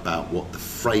about what the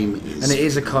frame is, and it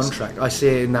is a contract. I see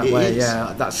it in that way. Is.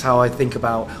 Yeah, that's how I think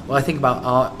about. Well, I think about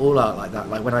art, all art like that.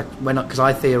 Like because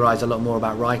I theorise a lot more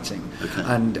about writing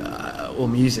and or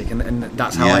music, and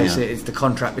that's how I see it. It's the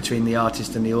contract between the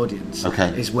artist and the audience. Okay,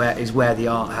 is where the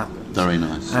art happens. Very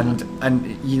nice.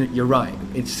 And you're right.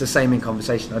 It's the same in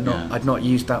conversation. I'd not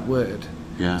used that word.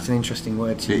 Yeah. It's an interesting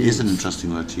word to use. It is an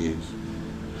interesting word to use.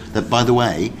 That, by the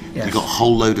way, you've got a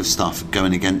whole load of stuff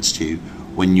going against you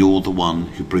when you're the one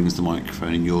who brings the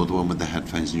microphone and you're the one with the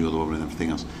headphones and you're the one with everything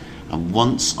else. And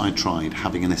once I tried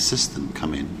having an assistant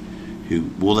come in who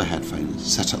wore the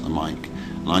headphones, set up the mic,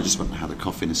 and I just went and had a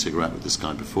coffee and a cigarette with this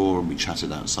guy before, and we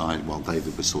chatted outside while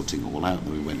David was sorting it all out, and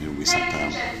then we went in and we sat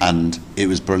down. And it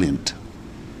was brilliant.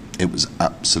 It was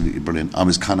absolutely brilliant. I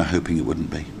was kind of hoping it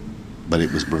wouldn't be, but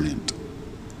it was brilliant.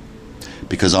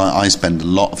 Because I spend a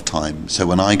lot of time, so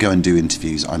when I go and do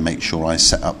interviews, I make sure I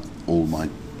set up all my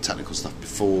technical stuff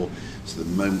before, so the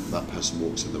moment that person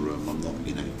walks in the room, I'm not,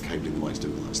 cabling the way to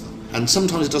do all that stuff. And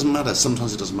sometimes it doesn't matter,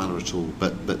 sometimes it doesn't matter at all,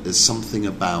 but there's something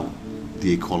about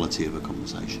the equality of a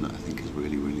conversation that I think is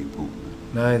really, really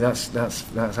important. No, that's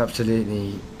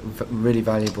absolutely really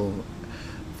valuable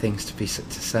things to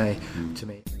say to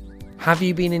me. Have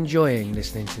you been enjoying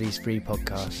listening to these free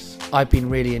podcasts? I've been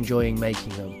really enjoying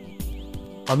making them.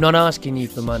 I'm not asking you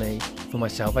for money for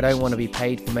myself. I don't want to be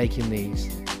paid for making these.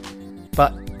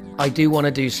 But I do want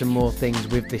to do some more things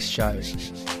with this show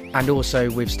and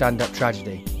also with Stand Up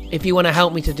Tragedy. If you want to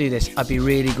help me to do this, I'd be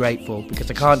really grateful, because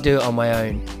I can't do it on my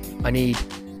own. I need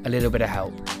a little bit of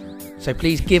help. So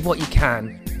please give what you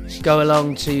can. Go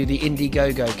along to the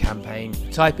Indiegogo campaign.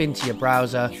 Type into your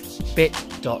browser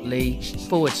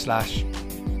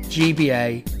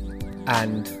bit.ly/GBA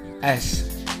and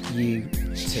SUT.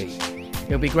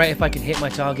 It'll be great if I can hit my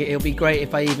target. It'll be great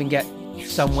if I even get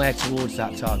somewhere towards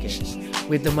that target.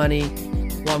 With the money,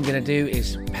 what I'm going to do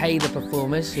is pay the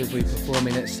performers who'll be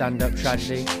performing at Stand Up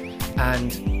Tragedy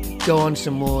and go on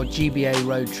some more GBA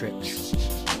road trips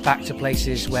back to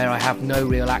places where I have no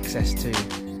real access to.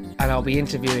 And I'll be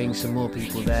interviewing some more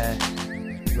people there,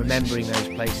 remembering those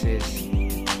places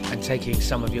and taking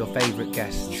some of your favourite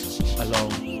guests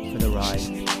along for the ride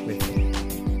with me.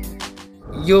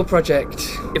 Your project,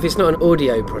 if it's not an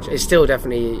audio project, it still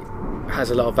definitely has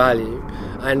a lot of value.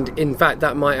 And in fact,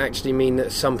 that might actually mean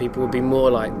that some people will be more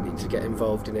likely to get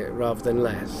involved in it rather than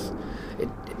less.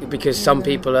 Because some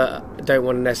people don't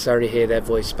want to necessarily hear their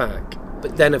voice back.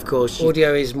 But then, of course,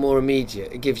 audio is more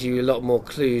immediate. It gives you a lot more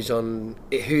clues on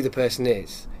who the person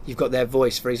is. You've got their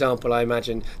voice. For example, I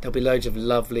imagine there'll be loads of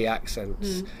lovely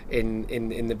accents in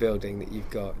the building that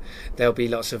you've got. There'll be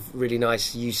lots of really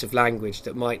nice use of language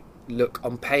that might look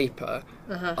on paper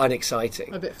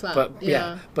unexciting. A bit flat. But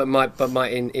but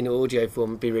might in audio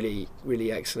form be really,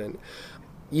 really excellent.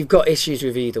 You've got issues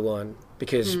with either one,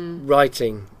 because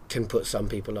writing can put some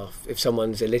people off. If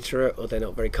someone's illiterate or they're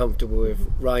not very comfortable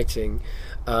with writing,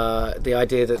 the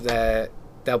idea that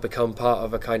they'll become part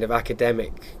of a kind of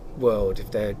academic world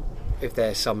if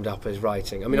they're summed up as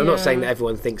writing. I mean, I'm not saying that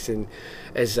everyone thinks in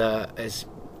as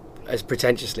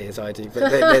pretentiously as I do, but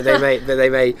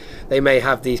they may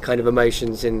have these kind of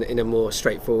emotions in a more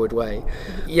straightforward way.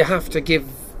 You have to give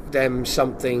them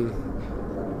something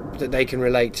that they can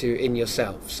relate to in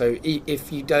yourself. So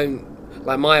if you don't,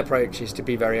 like, my approach is to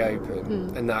be very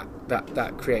open, and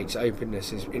that creates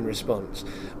openness in response.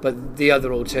 But the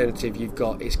other alternative you've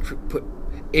got is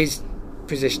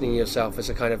positioning yourself as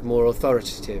a kind of more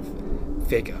authoritative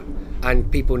figure,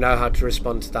 and people know how to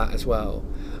respond to that as well.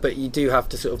 But you do have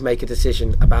to sort of make a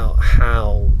decision about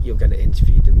how you're going to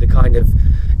interview them, the kind of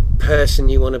person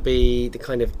you want to be, the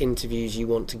kind of interviews you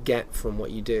want to get from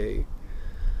what you do.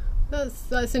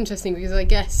 That's interesting, because I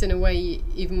guess in a way,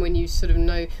 even when you sort of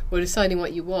know, well, deciding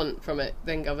what you want from it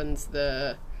then governs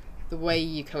the way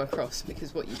you come across,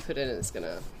 because what you put in is going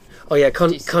to... Oh yeah,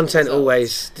 content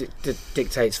always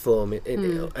dictates form,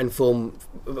 and form.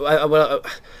 Well,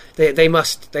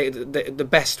 the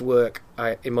best work,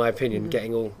 in my opinion,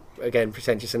 getting all again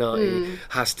pretentious and arty,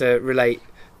 has to relate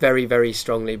very, very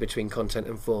strongly between content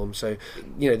and form. So,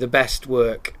 the best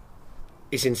work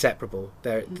is inseparable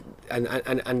there,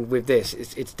 and with this,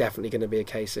 it's definitely going to be a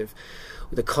case of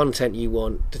the content you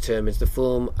want determines the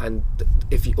form, and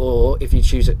if you want a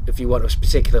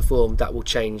particular form, that will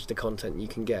change the content you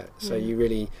can get. So you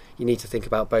need to think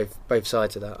about both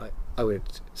sides of that, I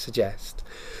would suggest.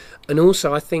 And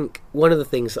also, I think one of the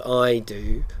things that I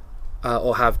do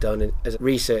or have done as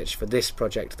research for this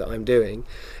project that I'm doing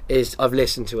is I've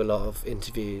listened to a lot of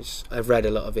interviews, I've read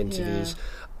a lot of interviews.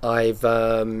 I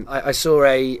saw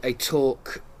a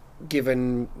talk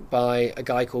given by a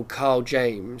guy called Carl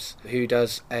James, who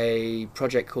does a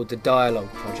project called the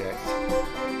Dialogue Project.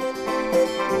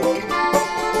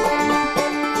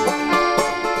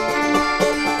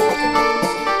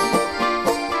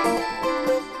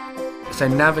 So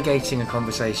navigating a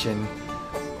conversation,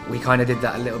 we kind of did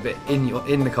that a little bit in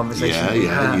the conversation.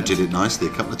 Yeah, you did it nicely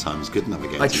a couple of times. Good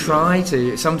navigating. I try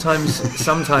to.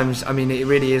 Sometimes. I mean, it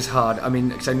really is hard. I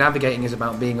mean, so navigating is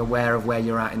about being aware of where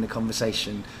you're at in the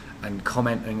conversation and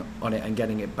commenting on it and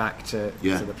getting it back to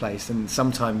the place. And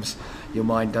sometimes your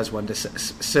mind does wander.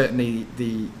 Certainly,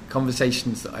 the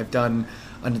conversations that I've done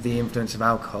under the influence of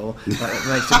alcohol, it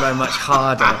makes it very much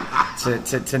harder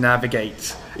to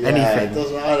navigate anything.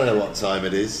 I don't know what time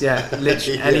it is. Yeah,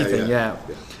 literally anything. Yeah.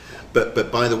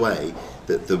 But by the way,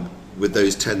 with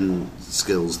those 10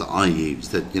 skills that I use,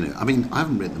 that I mean, I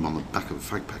haven't written them on the back of a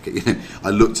fag packet. I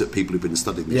looked at people who've been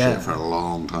studying this shit for a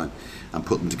long time and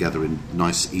put them together in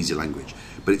nice, easy language.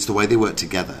 But it's the way they work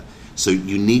together. So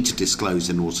you need to disclose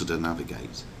in order to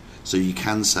navigate. So you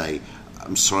can say,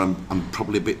 I'm sorry, I'm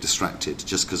probably a bit distracted,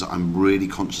 just because I'm really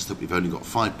conscious that we've only got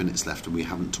 5 minutes left and we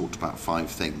haven't talked about 5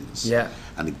 things. Yeah.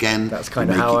 And again, that's kind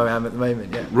of how I am at the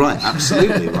moment. Yeah. Right.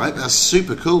 Absolutely. Right. That's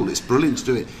super cool. It's brilliant to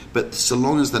do it. But so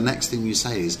long as the next thing you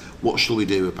say is, "What shall we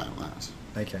do about that?"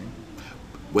 Okay.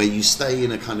 Where you stay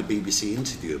in a kind of BBC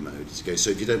interviewer mode to go. So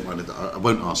if you don't mind, I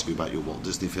won't ask you about your Walt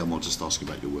Disney film. I'll just ask you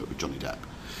about your work with Johnny Depp.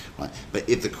 Right. But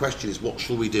if the question is, "What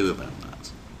shall we do about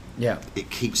that?" Yeah. It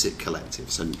keeps it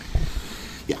collective. So.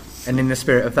 Yeah. And in the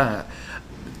spirit of that,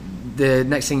 the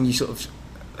next thing you sort of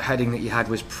heading that you had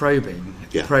was probing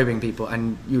people,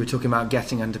 and you were talking about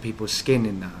getting under people's skin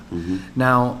in that. Mm-hmm.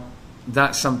 Now,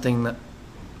 that's something that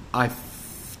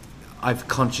I've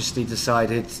consciously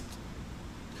decided.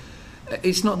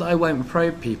 It's not that I won't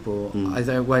probe people.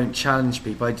 I won't challenge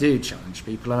people. I do challenge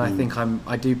people, and I think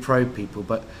I do probe people,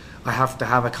 but I have to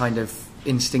have a kind of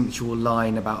instinctual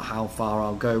line about how far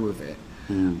I'll go with it,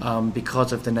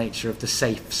 because of the nature of the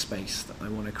safe space that I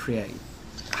want to create.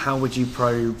 How would you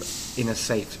probe in a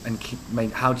safe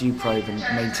how do you probe and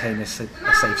maintain a safe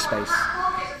space?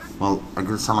 Well, I'm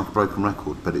going to sound like a broken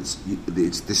record, but it's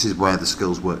this is where the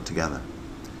skills work together.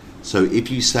 So if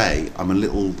you say, I'm a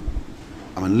little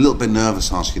bit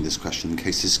nervous asking this question in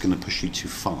case this is going to push you too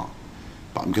far,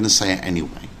 but I'm going to say it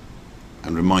anyway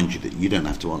and remind you that you don't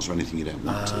have to answer anything you don't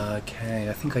want to. Okay,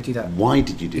 I think I do that. Why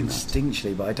did you do that?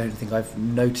 Instinctually, but I don't think I've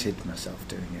noted myself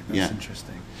doing it. That's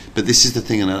interesting. But this is the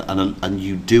thing, and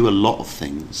you do a lot of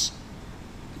things.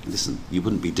 Listen, you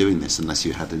wouldn't be doing this unless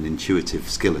you had an intuitive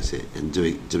skill at it and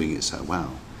doing it so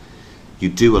well. You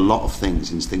do a lot of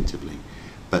things instinctively,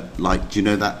 but like, do you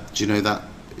know that?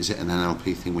 Is it an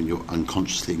NLP thing when you're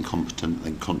unconsciously incompetent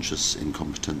and conscious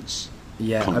incompetence?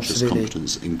 Yeah, conscious absolutely.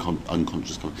 competence,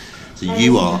 unconscious competence. So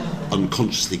you are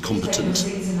unconsciously competent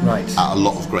at a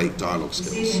lot of great dialogue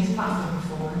skills.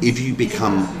 If you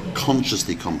become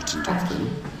consciously competent of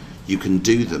them, you can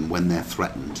do them when they're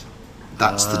threatened.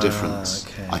 That's the difference.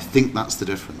 Okay. I think that's the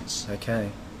difference.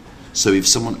 Okay. So if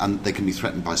someone, and they can be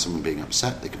threatened by someone being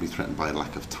upset, they can be threatened by a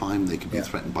lack of time, they can be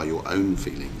threatened by your own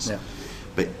feelings. Yeah.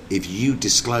 But if you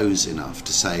disclose enough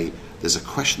to say, there's a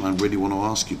question I really want to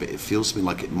ask you, but it feels to me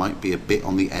like it might be a bit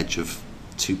on the edge of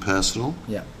too personal.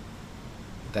 Yeah.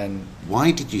 Then. Why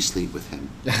did you sleep with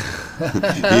him?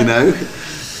 You know?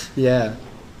 Yeah.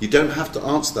 You don't have to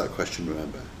answer that question,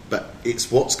 remember. But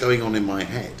it's what's going on in my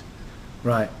head.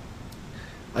 Right.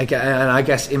 And I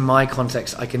guess in my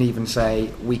context, I can even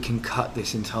say, we can cut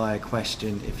this entire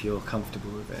question if you're comfortable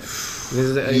with it.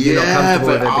 Because you're not comfortable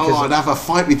with it because I'd have a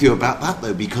fight with you about that,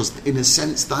 though, because in a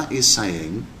sense that is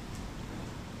saying...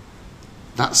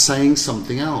 That's saying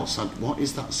something else. What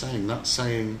is that saying? That's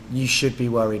saying... You should be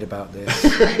worried about this.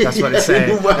 That's what it's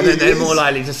saying. And then they're more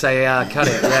likely to say, cut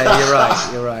it.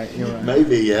 Yeah, you're right.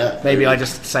 Maybe, yeah. Maybe I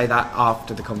just say that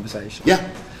after the conversation. Yeah.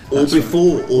 Or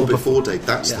before date.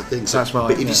 That's the thing. So, that's right.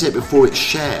 But if you say it before it's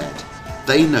shared,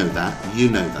 they know that, you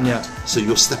know that. Yeah. So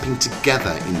you're stepping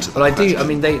together into the Well, I question. do. I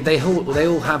mean, they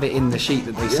all have it in the sheet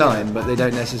that they sign, but they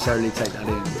don't necessarily take that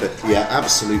in. But yeah,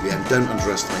 absolutely. And don't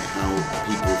underestimate how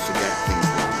people forget things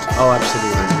they want to. Oh,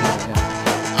 absolutely. Yeah.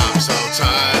 I'm so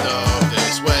tired of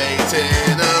this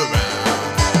waiting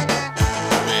around.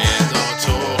 We're not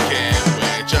talking,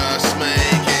 we're just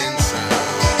making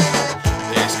sound.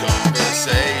 This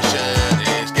conversation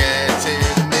is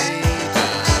getting me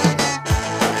down.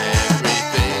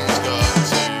 Everything's got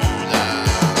too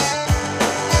loud.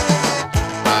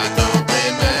 I don't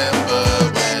remember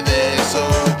where this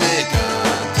all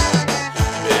begun.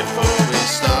 Before we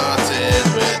started,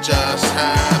 we're just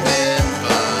having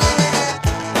fun.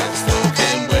 Let's talk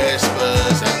in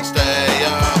whispers and stay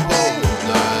up all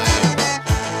night.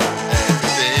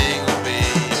 Everything will be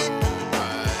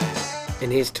alright. In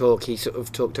his talk, he sort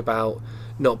of talked about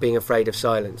not being afraid of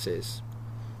silences,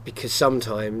 because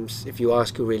sometimes if you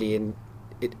ask a really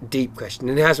deep question,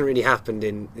 and it hasn't really happened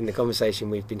in the conversation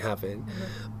we've been having,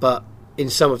 but in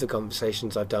some of the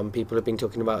conversations I've done, people have been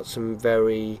talking about some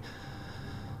very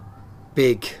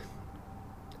big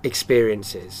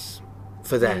experiences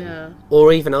for them,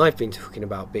 or even I've been talking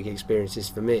about big experiences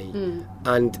for me,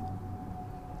 and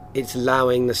it's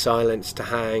allowing the silence to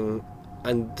hang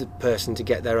and the person to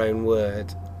get their own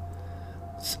word.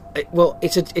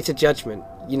 It's a judgment.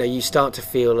 You know, you start to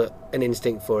feel an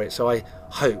instinct for it. So I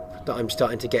hope that I'm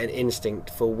starting to get an instinct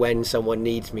for when someone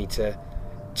needs me to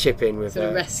chip in with Sort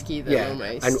of rescue them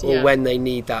almost. or when they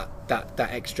need that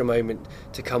extra moment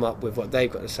to come up with what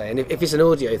they've got to say. And if it's an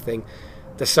audio thing,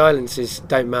 the silences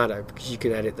don't matter because you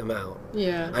can edit them out.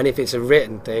 Yeah. And if it's a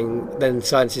written thing, then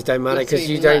silences don't matter because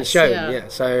you don't show them. Yeah.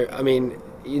 So I mean,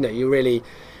 you know, you really,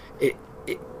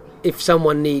 if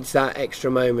someone needs that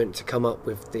extra moment to come up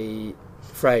with the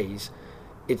phrase,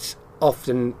 it's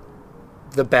often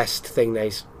the best thing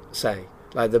they say,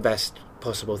 like the best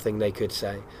possible thing they could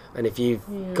say. And if you've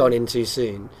gone in too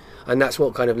soon, and that's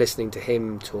what kind of listening to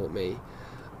him taught me,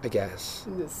 I guess.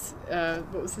 This,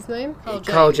 what was his name?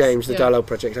 Carl James, the Dialogue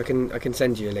Project. I can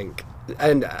send you a link.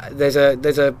 And there's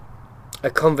a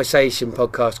conversation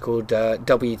podcast called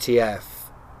WTF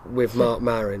with Mark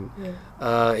Maron.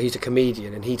 He's a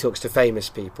comedian and he talks to famous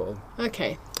people.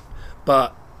 Okay.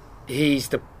 But he's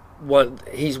the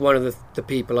he's one of the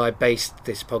people I based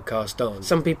this podcast on.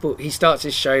 Some people, he starts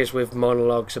his shows with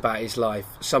monologues about his life.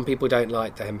 Some people don't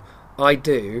like them. I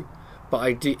do, but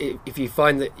I do. If you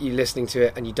find that you're listening to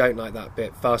it and you don't like that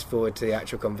bit, fast forward to the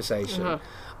actual conversation.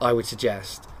 I would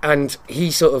suggest. And he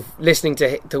sort of listening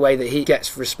to the way that he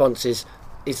gets responses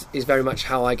is very much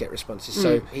how I get responses.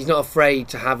 So he's not afraid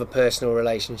to have a personal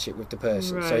relationship with the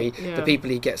person. Right, so the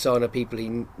people he gets on are people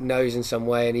he knows in some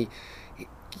way, and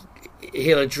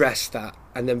he'll address that.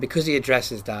 And then because he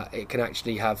addresses that, it can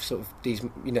actually have sort of these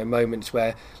moments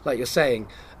where, like you're saying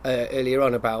earlier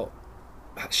on about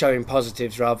showing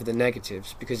positives rather than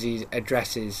negatives, because he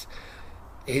addresses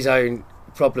his own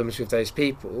problems with those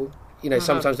people.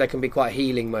 Sometimes there can be quite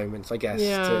healing moments, I guess.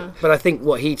 But I think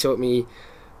what he taught me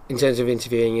in terms of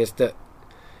interviewing is that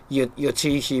you're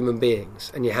two human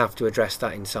beings and you have to address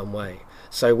that in some way.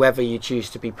 So whether you choose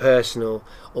to be personal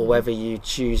or whether you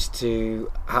choose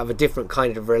to have a different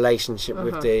kind of relationship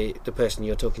with the person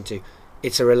you're talking to,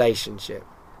 it's a relationship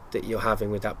that you're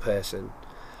having with that person,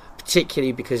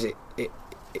 particularly because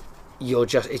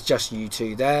it's just you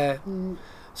two there.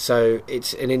 So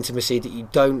it's an intimacy that you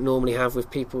don't normally have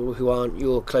with people who aren't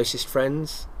your closest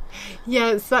friends.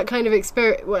 Yeah, it's that kind of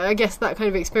experience. Well, I guess that kind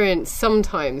of experience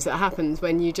sometimes it happens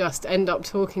when you just end up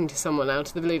talking to someone out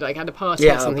of the blue, like at a party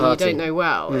or something you don't know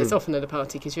well. It's often at a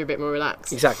party because you're a bit more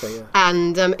relaxed. Exactly, yeah.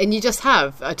 And you just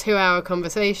have a 2-hour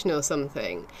conversation or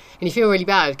something, and you feel really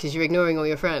bad because you're ignoring all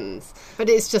your friends. But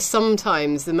it's just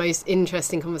sometimes the most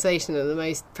interesting conversation and the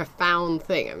most profound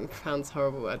thing. I mean, profound's a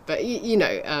horrible word, but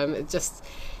it's just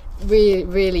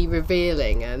really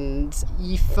revealing, and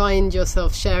you find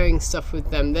yourself sharing stuff with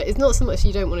them that is not so much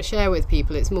you don't want to share with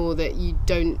people, it's more that you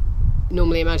don't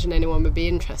normally imagine anyone would be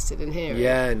interested in hearing.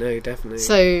 Yeah, no, definitely.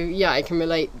 So yeah, I can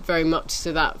relate very much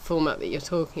to that format that you're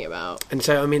talking about. And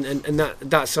so I mean, and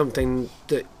that's something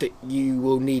that you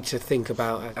will need to think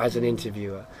about as an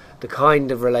interviewer, the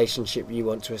kind of relationship you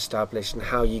want to establish and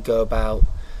how you go about,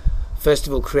 first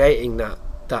of all, creating that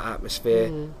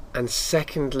atmosphere, and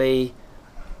secondly,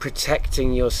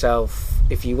 protecting yourself.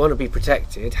 If you want to be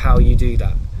protected, how you do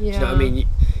that. Do you know what I mean?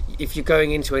 If you're going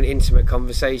into an intimate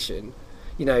conversation,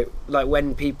 like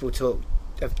when people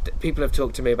have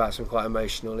talked to me about some quite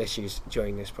emotional issues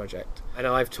during this project, and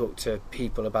I've talked to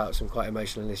people about some quite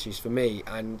emotional issues for me,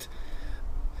 and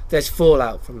there's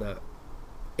fallout from that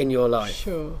in your life.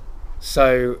 Sure.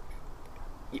 So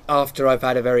after I've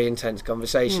had a very intense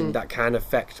conversation, that can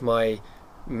affect my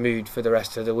mood for the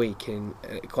rest of the week in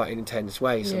quite an intense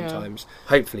way sometimes.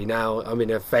 Hopefully now I'm in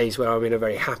a phase where I'm in a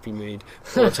very happy mood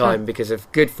all the time because of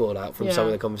good fallout from some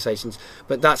of the conversations.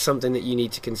 But that's something that you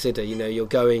need to consider. You're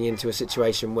going into a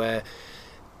situation where,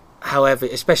 however,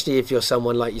 especially if you're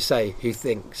someone, like you say, who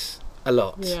thinks a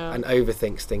lot and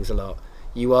overthinks things a lot,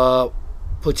 you are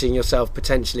putting yourself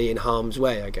potentially in harm's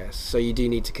way, I guess. So you do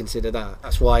need to consider that.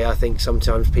 That's why I think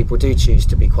sometimes people do choose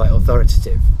to be quite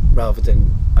authoritative rather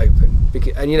than open.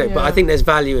 But I think there's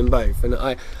value in both. And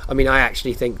I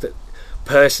actually think that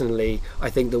personally,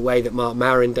 I think the way that Mark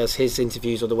Maron does his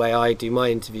interviews or the way I do my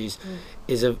interviews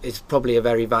is probably a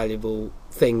very valuable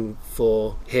thing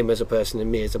for him as a person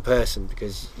and me as a person,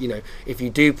 because if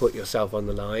you do put yourself on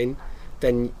the line,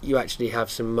 then you actually have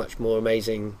some much more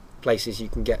amazing places you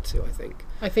can get to.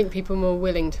 I think people are more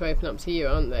willing to open up to you,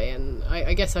 aren't they? And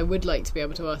I guess I would like to be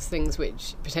able to ask things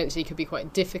which potentially could be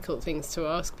quite difficult things to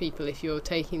ask people if you're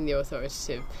taking the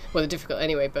authoritative, well, they're difficult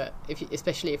anyway, but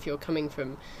especially if you're coming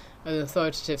from an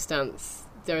authoritative stance,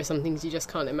 there are some things you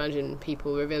just can't imagine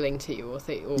people revealing to you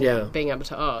or being able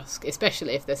to ask,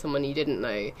 especially if there's someone you didn't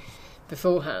know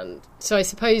beforehand. So I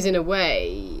suppose in a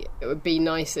way it would be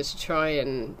nicer to try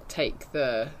and take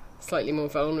the slightly more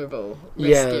vulnerable,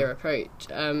 riskier approach.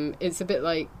 It's a bit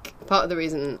like part of the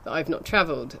reason that I've not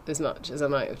travelled as much as I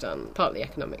might have done, partly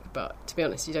economic, but to be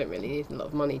honest, you don't really need a lot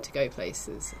of money to go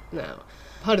places now.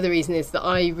 Part of the reason is that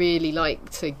I really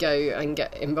like to go and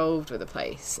get involved with a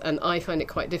place, and I find it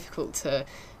quite difficult to...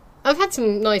 I've had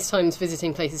some nice times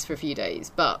visiting places for a few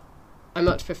days, but I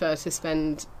much prefer to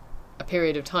spend a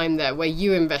period of time there where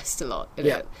you invest a lot in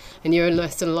it, and you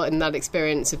invest a lot in that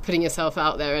experience of putting yourself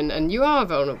out there, and you are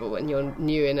vulnerable when you're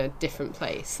new in a different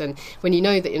place, and when you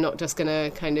know that you're not just going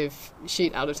to kind of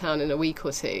shoot out of town in a week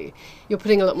or two, you're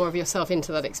putting a lot more of yourself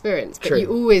into that experience, but you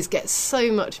always get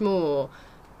so much more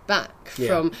back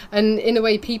from, and in a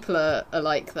way people are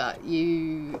like that.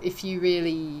 If you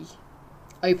really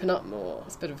open up more,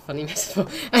 it's a bit of a funny metaphor,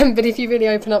 but if you really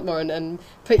open up more and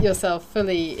put yourself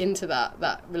fully into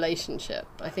that relationship,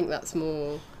 I think that's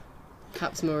more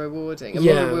perhaps more rewarding, and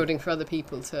Yeah. more rewarding for other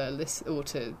people to listen or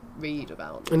to read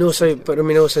about. And also, but I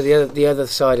mean, also the other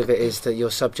side of it is that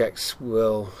your subjects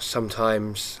will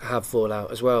sometimes have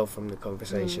fallout as well from the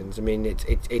conversations. I mean,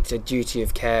 it's a duty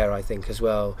of care, I think, as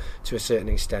well, to a certain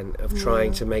extent, of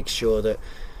trying to make sure that,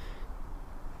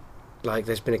 like,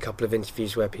 there's been a couple of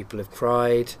interviews where people have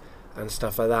cried and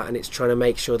stuff like that, and it's trying to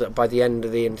make sure that by the end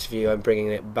of the interview I'm bringing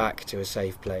it back to a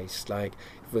safe place. Like,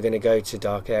 if we're going to go to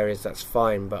dark areas, that's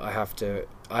fine, but I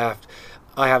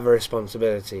have a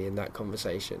responsibility in that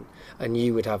conversation, and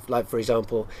you would have, like, for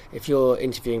example, if you're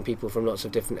interviewing people from lots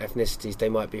of different ethnicities, they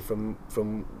might be from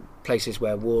places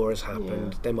where war has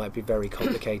happened. There might be very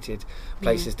complicated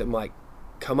places that might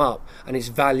come up, and it's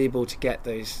valuable to get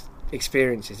those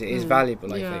experiences. It is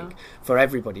valuable, I think, for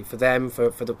everybody, for them, for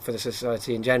the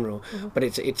society in general. But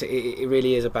it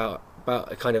really is about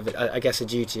a kind of, I guess, a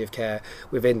duty of care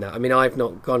within that. I mean, I've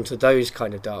not gone to those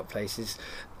kind of dark places,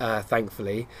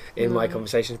 thankfully, in my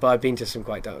conversations, but I've been to some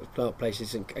quite dark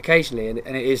places occasionally, and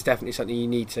it is definitely something you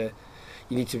need to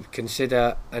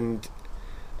consider. And,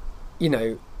 you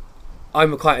know,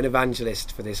 I'm quite an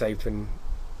evangelist for this open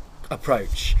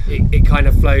approach. It kind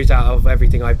of flows out of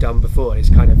everything I've done before. It's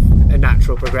kind of a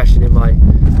natural progression in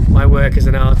my work as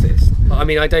an artist. I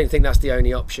mean, I don't think that's the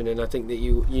only option, and I think that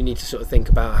you need to sort of think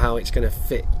about how it's going to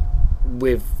fit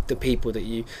with the people that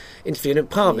you interview. And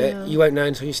part of it you won't know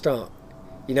until you start.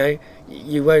 You know,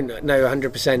 you won't know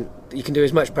 100%. You can do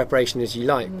as much preparation as you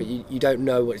like, but you don't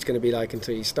know what it's going to be like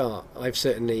until you start. I've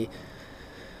certainly,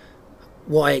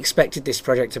 what I expected this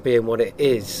project to be and what it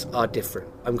is are different.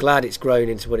 I'm glad it's grown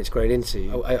into what it's grown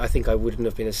into. I think I wouldn't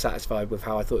have been as satisfied with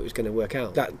how I thought it was going to work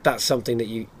out. That's something that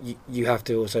you have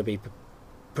to also be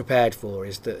prepared for,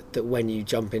 is that when you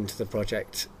jump into the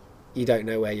project, you don't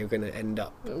know where you're going to end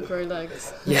up. It'll grow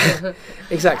legs. Yeah,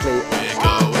 exactly. We're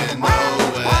going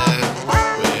nowhere.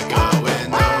 We're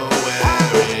going nowhere.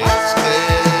 It's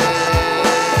clear.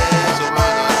 So why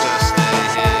not just stay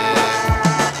here?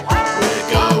 We're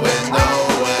going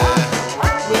nowhere.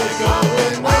 We're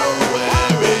going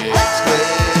nowhere. It's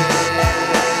clear.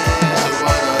 So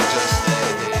why not just stay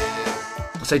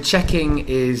here? So checking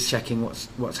is checking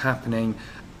what's happening,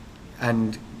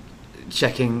 and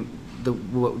checking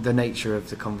the nature of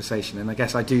the conversation, and I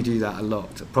guess I do that a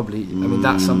lot. Probably, I mean,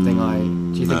 that's something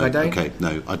do you think I don't? Okay,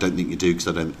 no, I don't think you do, because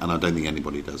I don't think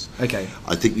anybody does. Okay.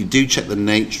 I think you do check the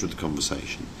nature of the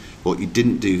conversation. What you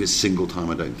didn't do a single time,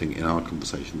 I don't think, in our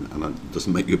conversation, and it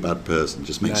doesn't make you a bad person,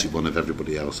 just makes you one of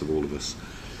everybody else, of all of us.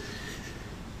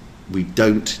 We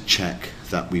don't check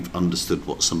that we've understood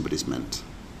what somebody's meant.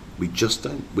 We just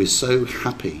don't. We're so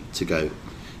happy to go,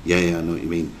 yeah, I know what you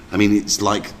mean. I mean, it's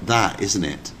like that, isn't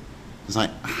it? It's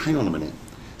like, hang on a minute.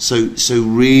 So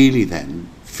really then,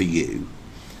 for you,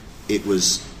 it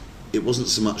wasn't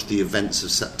so much the events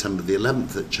of September the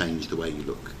 11th that changed the way you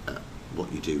look at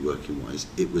what you do working-wise.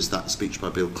 It was that speech by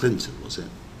Bill Clinton, was it?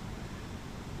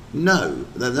 No.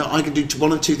 I can do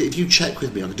one of two things. If you check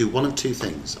with me, I can do one of two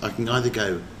things. I can either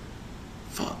go,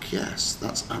 fuck yes,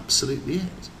 that's absolutely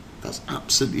it. That's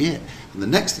absolutely it. And the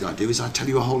next thing I do is I tell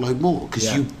you a whole load more,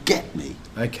 because you get me.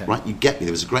 Okay. Right, you get me.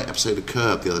 There was a great episode of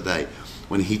Curb the other day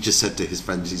when he just said to his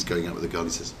friends, he's going out with a girl,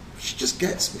 he says, she just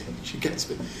gets me. She gets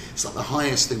me. It's like the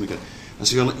highest thing we go. And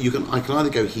so I can either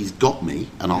go, he's got me,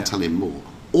 and I'll tell him more,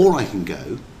 or I can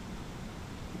go,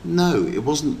 no, it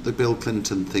wasn't the Bill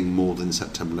Clinton thing more than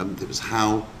September 11th.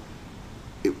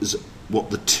 It was what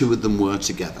the two of them were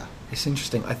together. It's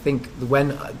interesting. I think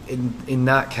when in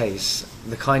that case,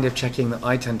 the kind of checking that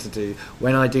I tend to do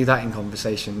when I do that in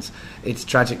conversations, it's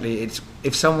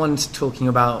if someone's talking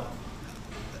about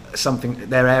something,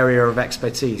 their area of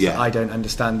expertise that I don't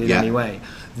understand in any way,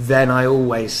 then I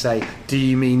always say, do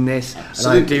you mean this?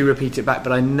 Absolutely. And I do repeat it back,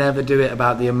 but I never do it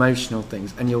about the emotional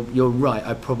things. And you're right,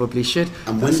 I probably should.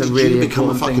 And That's when did really you become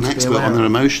a fucking expert on their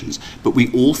emotions? But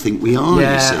we all think we are,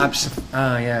 you see. Absolutely.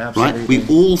 Right? We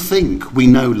all think we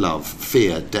know love,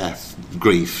 fear, death,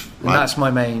 grief. And right? that's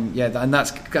my main, and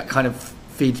that's kind of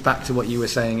feeds back to what you were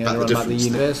saying earlier on about the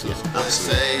universals.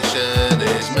 Conversation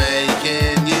is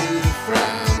making you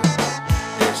frown.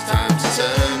 It's time to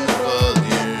turn the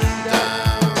volume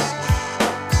down.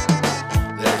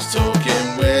 There's talking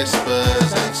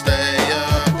whispers and stay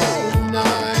up all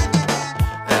night,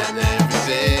 and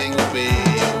everything will be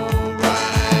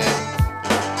alright.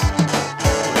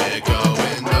 We're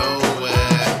going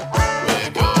nowhere.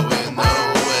 We're going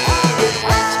nowhere.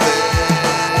 It's clear.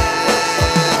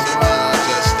 So why not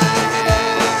just stay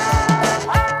here?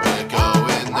 We're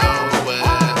going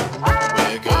nowhere.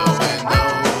 We're going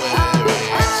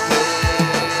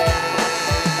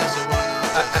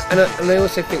I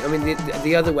also think, I mean,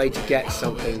 the other way to get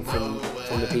something from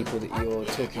the people that you're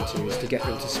talking to is to get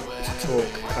them to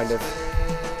talk kind of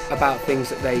about things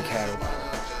that they care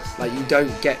about. Like, you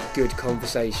don't get good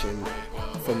conversation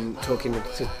from talking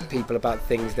to people about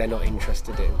things they're not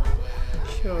interested in.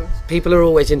 Sure. People are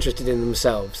always interested in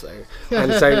themselves, though,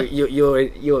 and so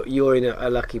you're in a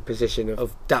lucky position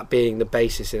of that being the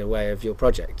basis, in a way, of your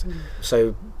project.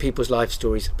 So people's life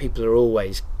stories, people are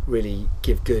always really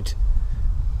give good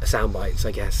sound bites,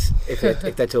 I guess, if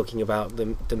they're talking about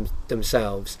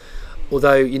themselves.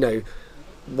 Although, you know,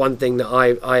 one thing that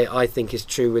I think is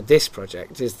true with this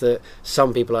project is that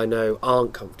some people I know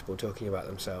aren't comfortable talking about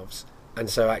themselves,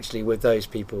 and so actually with those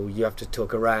people you have to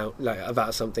talk around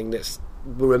about something that's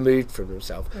removed from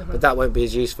themselves. But that won't be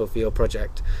as useful for your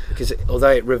project, because although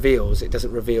it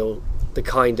doesn't reveal the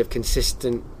kind of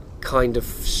consistent kind of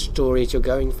stories you're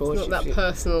going for. It's not that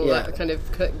personal, that kind of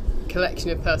collection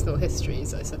of personal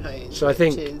histories, I suppose. So I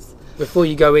think before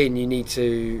you go in, you need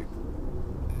to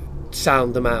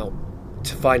sound them out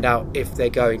to find out if they're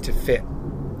going to fit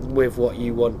with what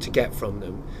you want to get from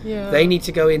them. Yeah. They need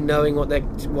to go in knowing what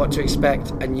to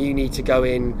expect, and you need to go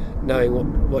in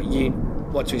knowing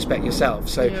what to expect yourself.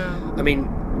 So, I mean,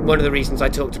 one of the reasons I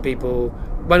talk to people,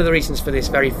 one of the reasons for this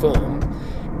very form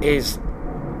is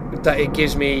that it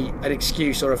gives me an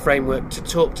excuse or a framework to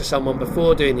talk to someone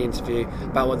before doing the interview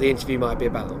about what the interview might be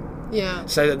about. Yeah.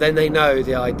 So that then they know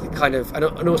the idea, kind of, and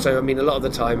also, I mean, a lot of the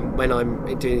time when I'm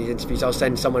doing these interviews, I'll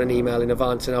send someone an email in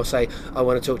advance and I'll say, I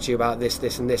want to talk to you about this,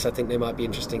 this, and this. I think there might be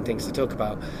interesting things to talk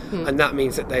about, and that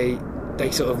means that they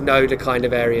sort of know the kind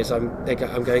of areas I'm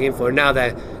going in for. And now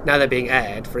they're being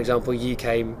aired. For example, you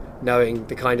came knowing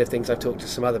the kind of things I've talked to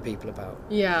some other people about.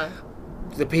 Yeah.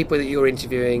 The people that you're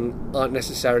interviewing aren't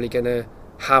necessarily going to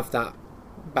have that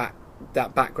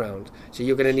background, so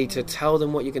you're going to need to tell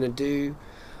them what you're going to do,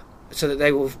 so that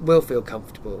they will feel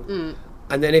comfortable.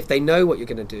 And then if they know what you're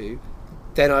going to do,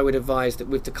 then I would advise that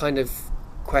with the kind of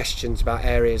questions about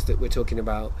areas that we're talking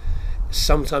about,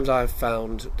 sometimes I've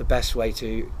found the best way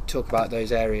to talk about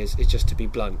those areas is just to be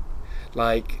blunt,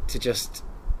 like to just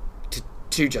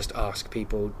ask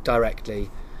people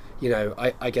directly, you know,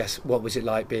 I guess, what was it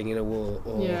like being in a war?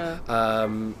 Or,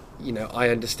 you know, I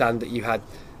understand that you had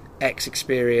X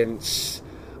experience.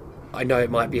 I know it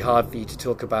might be hard for you to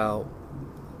talk about,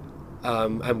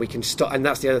 and we can stop. And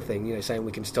that's the other thing, you know, saying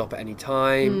we can stop at any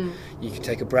time. You can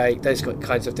take a break. Those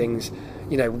kinds of things,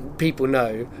 you know, people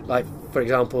know. Like, for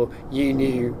example, you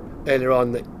knew earlier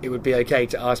on that it would be okay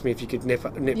to ask me if you could nip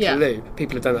to the loo.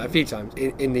 People have done that a few times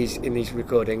in these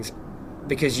recordings,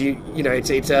 because you know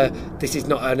this is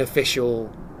not an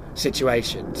official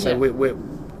situation. So we're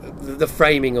the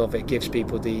framing of it gives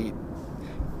people the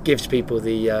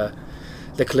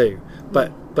clue.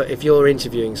 But if you're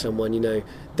interviewing someone, you know,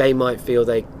 they might feel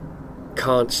they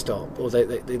can't stop, or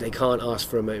they can't ask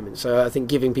for a moment. So I think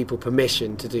giving people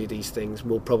permission to do these things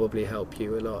will probably help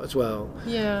you a lot as well.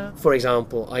 Yeah. For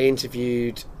example, I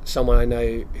interviewed someone I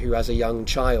know who has a young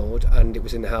child, and it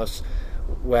was in the house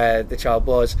where the child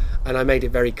was, and I made it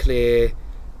very clear,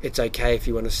 it's okay if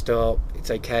you want to stop, it's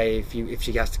okay if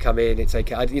she has to come in, it's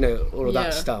okay, you know, all of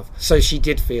that stuff. So she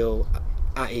did feel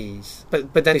at ease.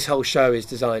 But then this whole show is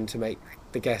designed to make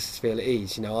the guests feel at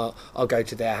ease. You know, I'll go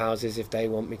to their houses if they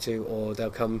want me to, or they'll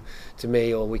come to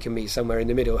me, or we can meet somewhere in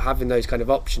the middle. Having those kind of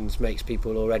options makes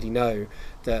people already know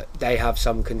that they have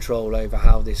some control over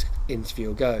how this interview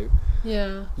will go.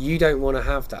 Yeah. You don't want to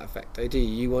have that effect, though, do you?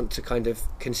 You want to kind of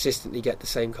consistently get the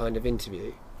same kind of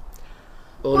interview.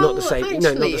 Or not the same,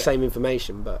 actually, not the same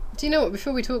information, but... Do you know what,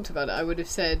 before we talked about it, I would have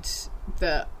said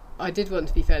that I did want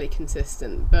to be fairly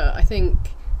consistent, but I think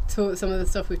some of the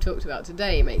stuff we've talked about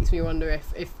today makes me wonder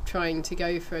if trying to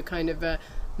go for a kind of a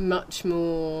much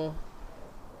more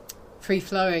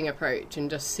free-flowing approach and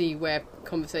just see where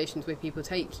conversations with people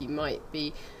take you might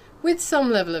be with some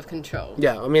level of control.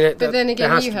 Yeah, I mean... But then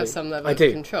again, you have some level of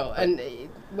control. And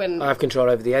when I have control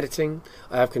over the editing,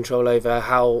 I have control over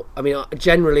how... I mean,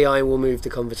 generally I will move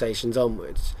the conversations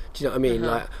onwards. Do you know what I mean?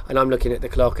 Like, and I'm looking at the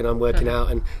clock and I'm working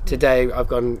out, and today I've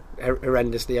gone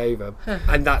horrendously over.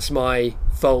 And that's my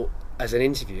fault as an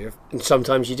interviewer. And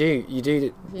sometimes you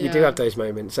do have those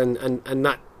moments. And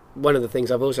that, one of the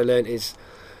things I've also learned is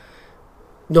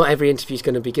not every interview is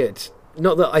going to be good.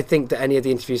 Not that I think that any of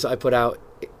the interviews that I put out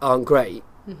aren't great,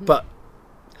 but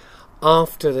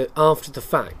after the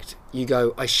fact, you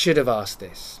go, I should have asked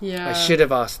this. Yeah. I should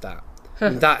have asked that.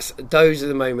 And those are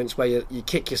the moments where you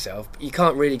kick yourself, but you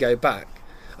can't really go back.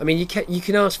 I mean, you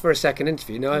can ask for a second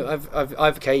interview. Now,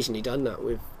 I've occasionally done that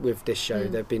with this show.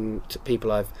 There've been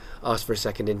people I've asked for a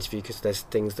second interview because there's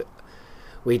things that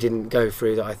we didn't go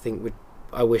through that I think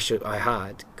I wish I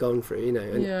had gone through, you know.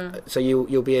 And Yeah. so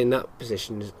you'll be in that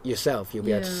position yourself. You'll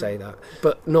be able to Yeah. say that.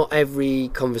 But not every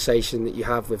conversation that you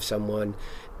have with someone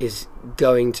is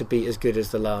going to be as good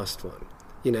as the last one,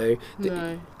 you know.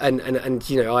 No. And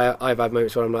you know, I've had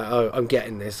moments where I'm like, oh, I'm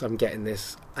getting this,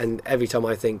 and every time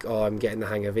I think, oh, I'm getting the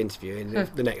hang of interviewing,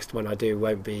 the next one I do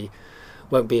won't be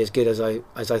as good as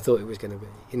I thought it was going to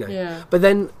be, you know. Yeah. But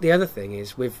then the other thing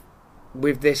is with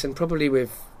this, and probably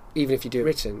with, even if you do it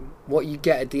written, what you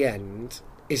get at the end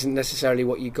isn't necessarily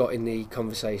what you got in the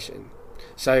conversation.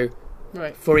 So,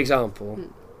 Right. for example,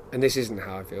 and this isn't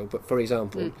how I feel, but for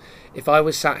example, if I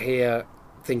was sat here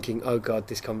thinking, oh God,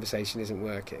 this conversation isn't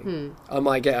working, I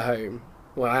might get home,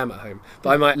 well, I am at home,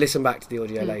 but I might listen back to the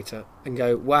audio later and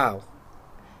go, wow,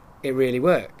 it really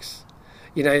works.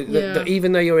 You know, Yeah.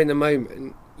 even though you're in the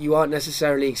moment, you aren't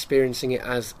necessarily experiencing it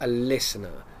as a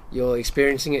listener. You're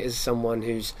experiencing it as someone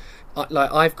who's,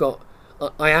 like,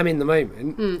 I am in the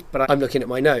moment, but I'm looking at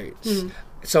my notes.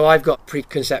 So I've got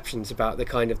preconceptions about the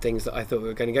kind of things that I thought we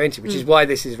were going to go into, which is why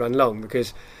this is run long,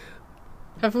 because...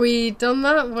 Have we done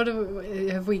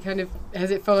that? Have we kind of... Has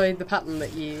it followed the pattern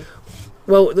that you...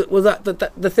 Well,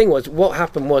 the thing was, what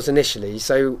happened was initially,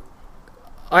 so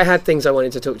I had things I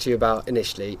wanted to talk to you about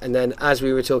initially, and then as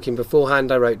we were talking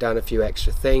beforehand, I wrote down a few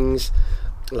extra things.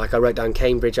 Like I wrote down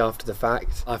Cambridge after the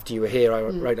fact. After you were here, I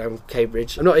wrote down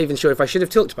Cambridge. I'm not even sure if I should have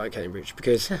talked about Cambridge,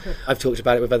 because I've talked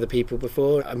about it with other people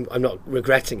before. I'm not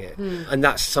regretting it. And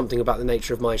that's something about the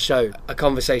nature of my show. A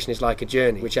conversation is like a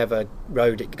journey. Whichever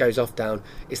road it goes off down,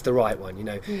 it's the right one, you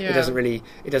know. Yeah. It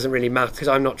doesn't really matter, because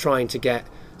I'm not trying to get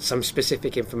some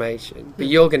specific information, but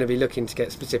you're going to be looking to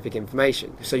get specific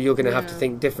information. So you're going to have to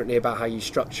think differently about how you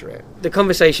structure it. The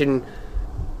conversation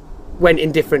went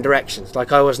in different directions.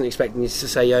 Like, I wasn't expecting you to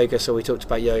say yoga, so we talked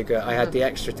about yoga. I had the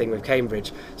extra thing with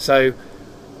Cambridge, so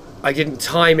I didn't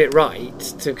time it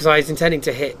right, because I was intending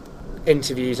to hit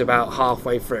interviews about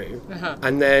halfway through,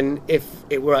 and then if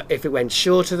it went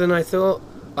shorter than I thought,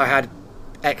 I had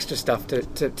extra stuff to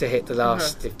hit the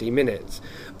last 15 minutes.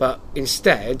 But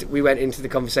instead, we went into the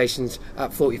conversations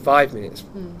at 45 minutes.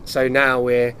 So now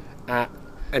we're at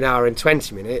an hour and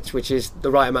 20 minutes, which is the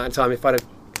right amount of time. If I'd have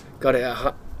got it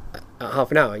at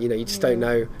half an hour, you know, you just don't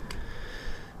know.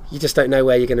 You just don't know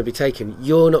where you're going to be taken.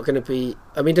 You're not going to be.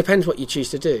 I mean, depends what you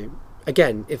choose to do.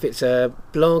 Again, if it's a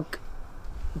blog,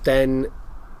 then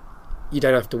you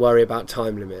don't have to worry about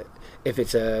time limit. If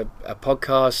it's a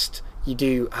podcast, you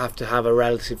do have to have a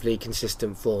relatively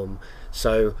consistent form.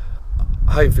 So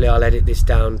hopefully I'll edit this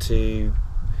down to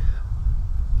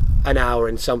an hour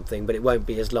and something, but it won't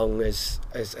be as long as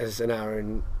an hour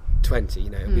and 20,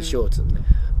 you know, it'll be shorter than that.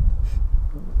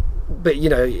 But, you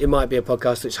know, it might be a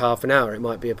podcast that's half an hour, it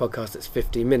might be a podcast that's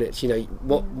 15 minutes. You know,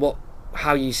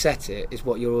 how you set it is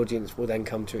what your audience will then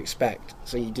come to expect.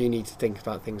 So you do need to think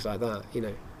about things like that, you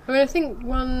know. I mean, I think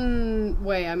one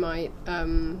way I might,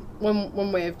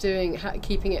 one way of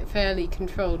keeping it fairly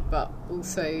controlled, but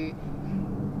also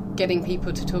getting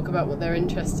people to talk about what they're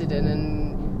interested in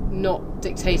and not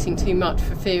dictating too much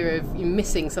for fear of you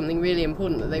missing something really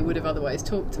important that they would have otherwise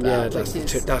talked about. Yeah, that's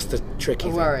the tricky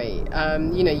thing. Worry.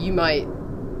 You know, you might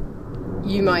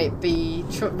be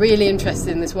really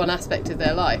interested in this one aspect of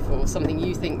their life, or something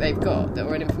you think they've got,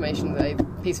 or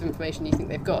piece of information you think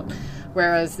they've got,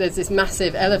 whereas there's this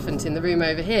massive elephant in the room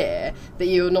over here that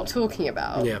you're not talking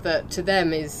about, that to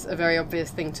them is a very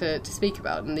obvious thing to speak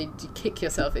about, and you'd kick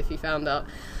yourself if you found out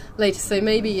later. So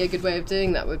maybe a good way of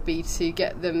doing that would be to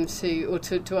get them to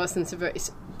ask them some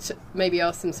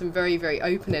very, very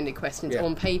open-ended questions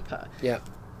on paper. Yeah.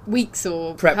 Weeks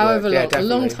or however long, a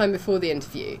long time before the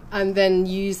interview, and then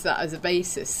use that as a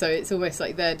basis. So it's almost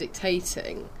like they're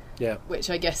dictating, which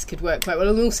I guess could work quite well.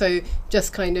 And also,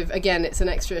 just kind of, again, it's an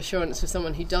extra assurance for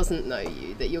someone who doesn't know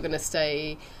you that you're going to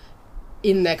stay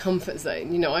in their comfort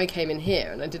zone. You know, I came in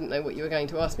here and I didn't know what you were going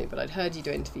to ask me, but I'd heard you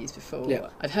do interviews before. Yeah.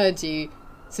 I'd heard you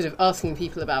sort of asking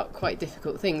people about quite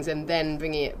difficult things and then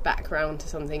bringing it back round to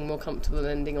something more comfortable and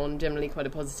ending on generally quite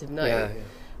a positive note.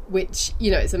 Which,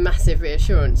 you know, it's a massive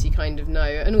reassurance. You kind of know,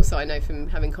 and also I know from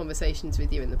having conversations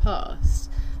with you in the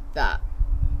past that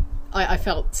I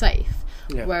felt safe.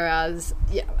 Yeah. Whereas,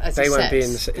 as they you won't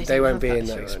said, they won't be in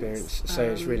that experience. So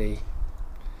it's really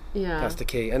that's the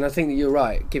key. And I think that you're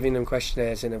right. Giving them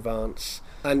questionnaires in advance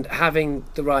and having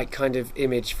the right kind of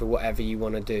image for whatever you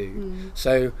want to do.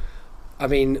 So, I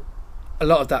mean, a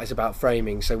lot of that is about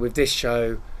framing. So with this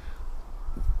show,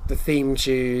 the theme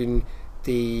tune,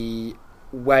 the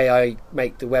way I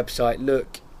make the website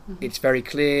look, it's very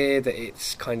clear that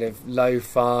it's kind of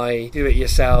lo-fi,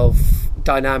 do-it-yourself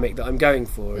dynamic that I'm going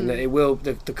for, and that it will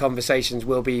the conversations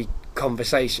will be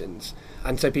conversations.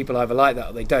 And so people either like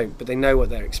that or they don't, but they know what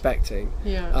they're expecting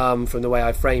from the way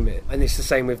I frame it. And it's the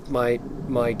same with my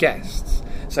guests.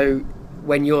 So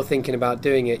when you're thinking about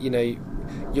doing it, it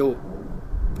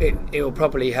will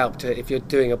probably help to, if you're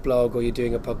doing a blog or you're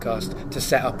doing a podcast, to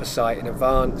set up a site in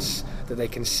advance that they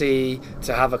can see,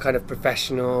 to have a kind of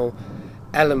professional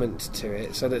element to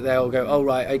it, so that they'll go, oh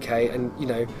right, okay, and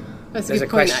that's there's a good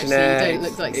a point. questionnaire. Actually, you don't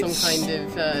look like some kind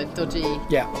of dodgy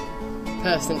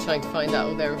person trying to find out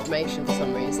all their information for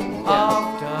some reason.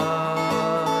 After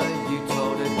you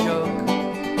told a joke,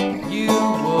 you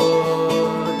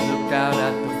would look down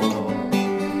at the floor.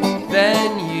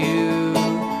 Then you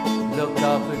looked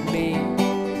up at me.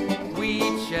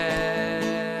 We'd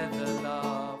share the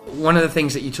love. One of the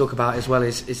things that you talk about as well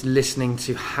is listening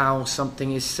to how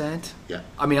something is said. Yeah.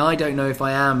 I mean, I don't know if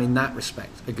I am, in that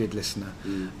respect, a good listener.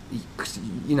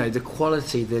 The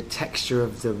quality, the texture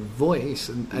of the voice,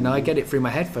 and I get it through my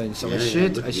headphones, so I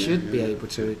should be able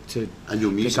to and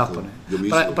you're pick up musical. on it.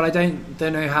 But I don't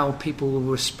know how people will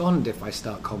respond if I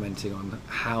start commenting on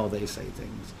how they say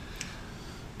things.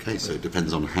 Okay, so it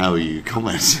depends on how you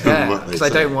comment. Yeah, because I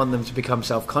don't want them to become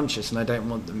self-conscious, and I don't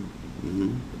want them.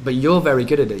 Mm-hmm. But you're very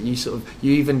good at it. You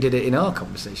even did it in our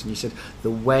conversation. You said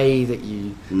the way that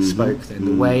you spoke, then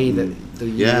the way that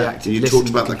you reacted. You talked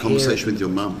about that conversation with your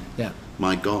mum. Yeah.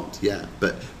 My God, yeah.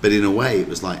 But in a way, it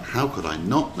was like, how could I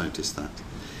not notice that?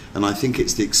 And I think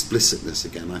it's the explicitness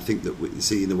again. I think that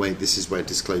in a way, this is where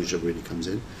disclosure really comes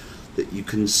in. That you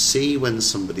can see when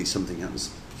something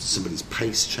happens, somebody's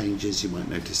pace changes. You might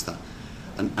notice that,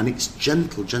 and it's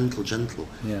gentle.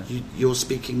 Yeah. You're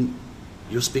speaking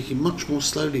much more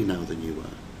slowly now than you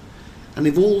were. And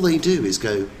if all they do is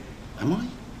go, am I?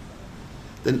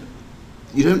 Then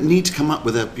you don't need to come up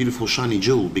with a beautiful shiny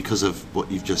jewel because of what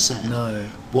you've just said. No.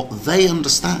 What they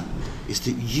understand is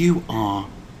that you're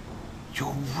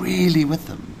really with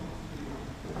them.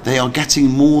 They are getting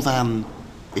more than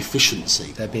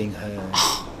efficiency. They're being heard.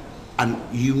 And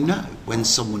when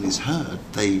someone is heard,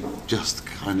 they just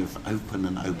kind of open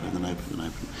and open and open and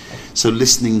open. So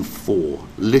listening for.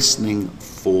 This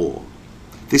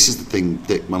is the thing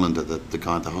Dick Mullender, the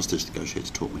guy, the hostage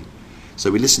negotiator, taught me. So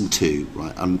we listen to,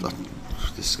 right,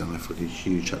 this is going to be a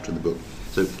huge chapter in the book.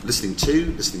 So listening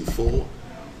to, listening for,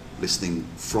 listening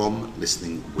from,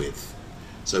 listening with.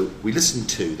 So we listen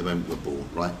to the moment we're born,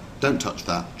 right? Don't touch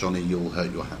that, Johnny, you'll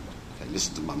hurt your hand. Okay,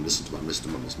 listen to mum, listen to mum, listen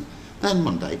to mum, listen. Then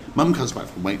Monday, mum comes back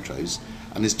from Waitrose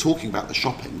and is talking about the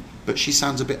shopping, but she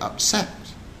sounds a bit upset.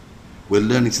 We're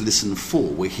learning to listen for.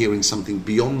 We're hearing something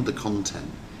beyond the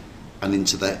content and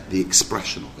into the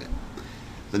expression of it.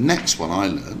 The next one I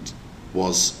learned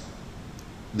was,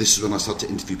 this is when I started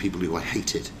to interview people who I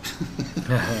hated.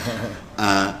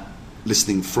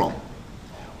 Listening from,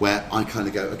 where I kind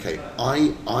of go, okay,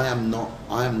 I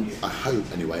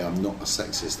hope anyway, I'm not a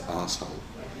sexist arsehole.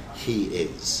 He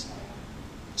is.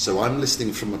 So I'm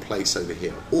listening from a place over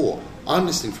here. Or I'm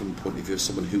listening from the point of view of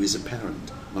someone who is a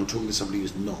parent. And I'm talking to somebody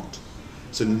who's not.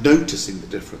 So noticing the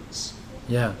difference.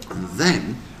 Yeah. And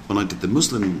then, when I did the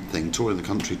Muslim thing, touring the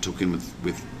country, talking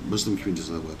with Muslim communities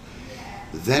in the world,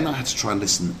 then I had to try and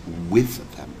listen with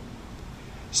them.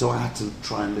 So I had to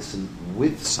try and listen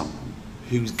with someone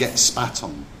who gets spat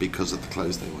on because of the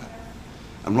clothes they wear.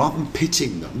 And rather than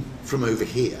pitting them from over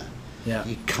here,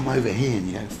 you come over here and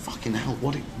you go, fucking hell,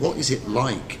 what is it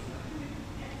like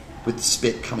with the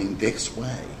spit coming this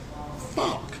way?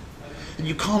 Fuck. And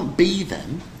you can't be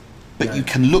them, but you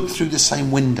can look through the same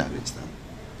window as them.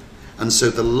 And so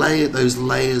those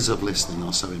layers of listening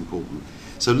are so important.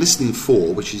 So listening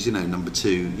for, which is, number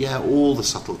 2, all the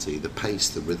subtlety, the pace,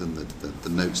 the rhythm, the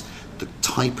notes, the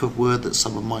type of word that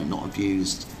someone might not have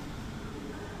used.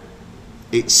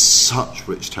 It's such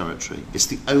rich territory. It's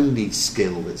the only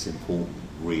skill that's important,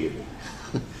 really.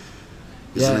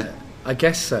 Isn't it? I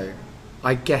guess so.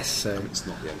 It's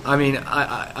not the only. I mean,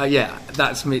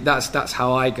 that's me. That's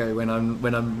how I go when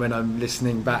I'm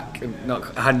listening back and not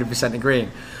 100%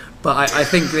 agreeing. But I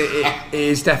think that it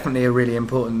is definitely a really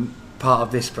important part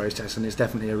of this process, and it's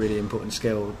definitely a really important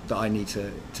skill that I need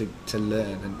to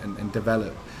learn and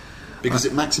develop. Because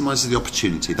it maximises the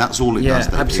opportunity. That's all it does.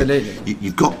 Yeah, absolutely.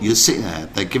 You're sitting there.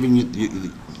 They're giving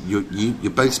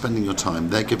you're both spending your time.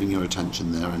 They're giving your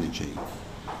attention, their energy,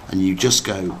 and you just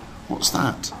go, "What's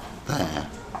that there?"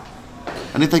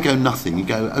 And if they go nothing, you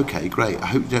go, "Okay, great. I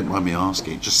hope you don't mind me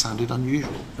asking. It just sounded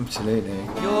unusual." Absolutely.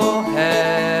 Your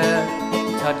hair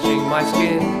touching my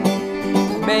skin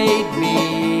made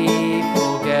me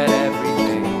forget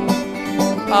everything.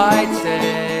 I'd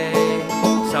say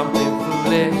something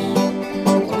foolish.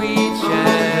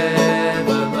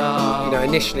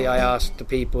 Initially I asked the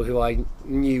people who I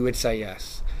knew would say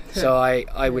yes, So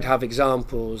I would have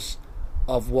examples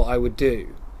of what I would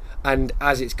do, and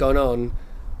as it's gone on,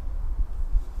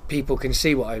 people can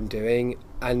see what I'm doing,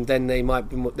 and then they're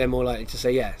more likely to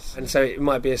say yes. And so it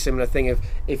might be a similar thing of,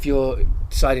 if you're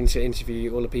deciding to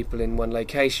interview all the people in one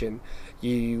location,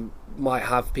 you might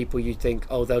have people you think,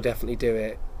 oh, they'll definitely do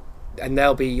it, and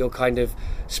they'll be your kind of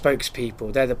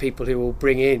spokespeople. They're the people who will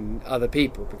bring in other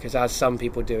people, because as some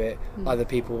people do it, other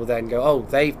people will then go, oh,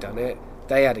 they've done it,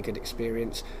 they had a good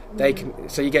experience. They can,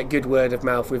 so you get good word of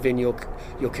mouth within your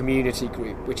community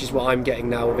group, which is what I'm getting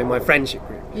now within my friendship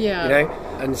group. Yeah. You know,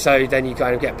 and so then you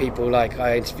kind of get people like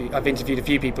I've interviewed a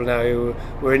few people now who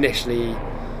were initially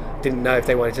didn't know if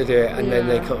they wanted to do it, and then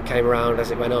they came around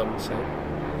as it went on.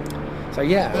 So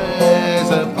yeah.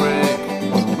 There's a brick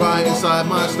right inside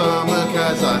my stomach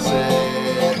as I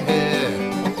sit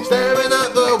here, staring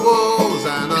at the walls,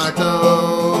 and I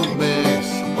don't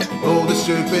miss all the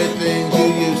stupid things you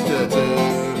used to do,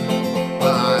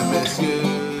 but I miss you.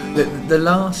 The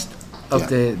last of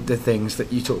the things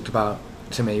that you talked about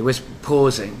to me was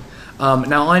pausing.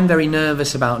 Now, I'm very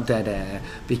nervous about dead air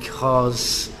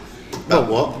because... About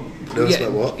what? Nervous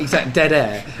about what? Exactly, dead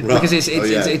air. Right. Because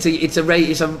it's the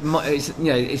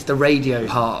radio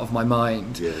part of my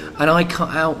mind, and I cut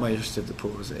out most of the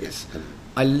pauses. Yeah.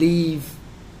 I leave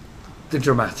the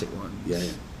dramatic ones. Yeah.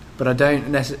 But I don't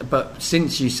necessarily. But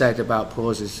since you said about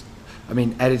pauses, I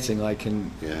mean, editing, I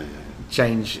can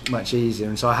change much easier,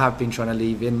 and so I have been trying to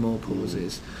leave in more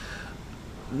pauses.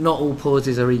 Not all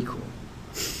pauses are equal.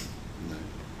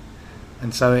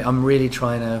 And so I'm really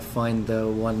trying to find the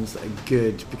ones that are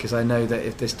good, because I know that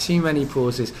if there's too many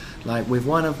pauses, like with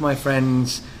one of my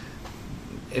friends,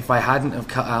 if I hadn't have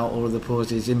cut out all of the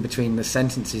pauses in between the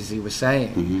sentences he was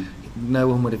saying, no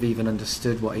one would have even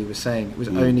understood what he was saying. It was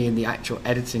only in the actual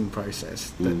editing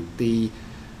process that the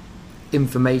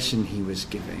information he was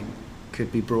giving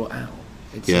could be brought out.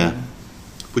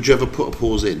 Would you ever put a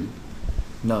pause in?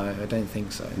 No, I don't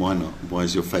think so. Why not? Why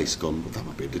is your face gone? Well, that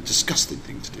might be a disgusting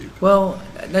thing to do. Well,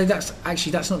 no, that's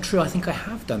not true. I think I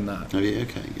have done that. Oh, yeah,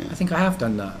 okay, yeah. I think I have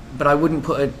done that. But I wouldn't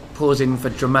put a pause in for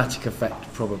dramatic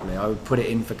effect, probably. I would put it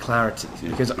in for clarity,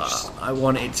 because I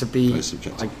want it to be... Very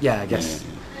subjective. I guess.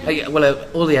 Well,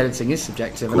 all the editing is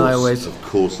subjective, and I always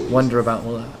wonder about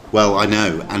all that. Well, I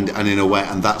know, and in a way,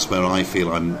 and that's where I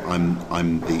feel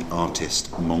I'm the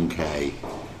artist manqué,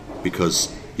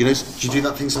 because... You know, do you do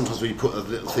that thing sometimes where you put a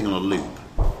little thing on a loop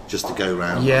just to go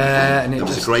round? Yeah, and there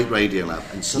was a great radio lab,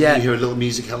 and suddenly you hear a little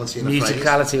musicality in a phrase.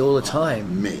 Musicality all the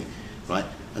time. Me, right?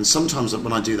 And sometimes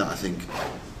when I do that, I think,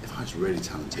 if I was really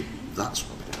talented, that's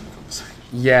what we're doing in the conversation.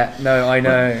 Yeah, no, I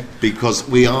know. Right? Because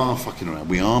we are fucking around.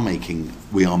 We are making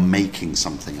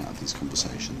something out of these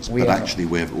conversations. Actually,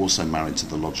 we're also married to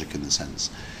the logic in the sense.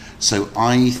 So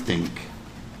I think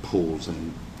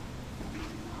pausing.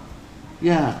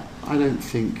 Yeah. I don't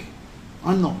think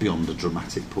I'm not beyond a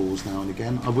dramatic pause now and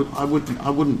again. I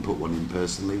wouldn't put one in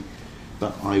personally,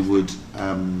 but I would.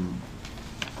 I'm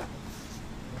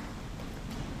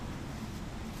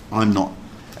not.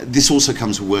 This also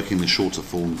comes with working the shorter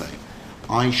form day.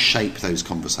 I shape those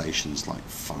conversations like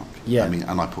fuck. Yeah. I mean,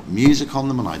 and I put music on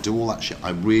them, and I do all that shit.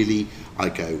 I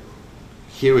go,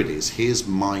 here it is. Here's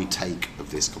my take of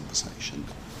this conversation.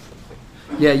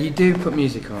 Yeah, you do put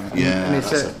music on. Yeah, and it's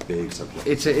that's a big subject.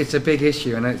 It's a big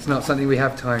issue, and it's not something we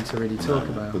have time to really talk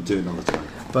about. We'll do it another time.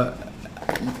 But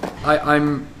I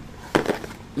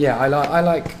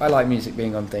like music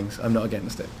being on things. I'm not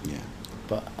against it. Yeah.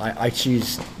 But I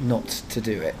choose not to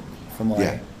do it for my...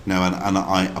 Yeah. No, and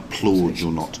I applaud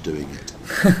your not doing it.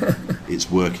 It's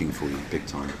working for you big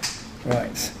time.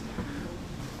 Right.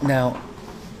 Now...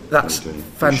 That's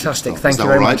fantastic. Thank you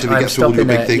very much. Did we get through all your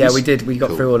big things? Yeah, we did. We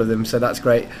got through all of them, so that's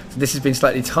great. So this has been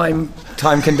slightly time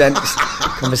condensed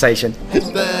conversation.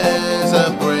 There's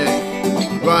a brick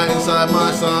right inside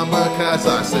my stomach as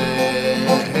I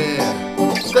sit here,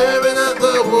 staring at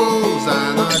the walls,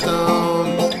 and I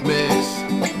don't miss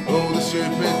all the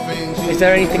stupid things. Is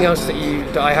there anything else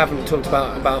that I haven't talked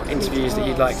about interviews that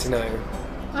you'd like to know?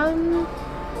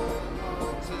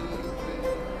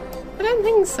 I don't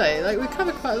think so. Like, we've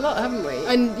covered quite a lot, haven't we?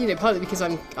 And, you know, partly because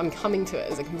I'm coming to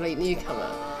it as a complete newcomer.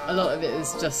 A lot of it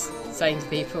is just saying to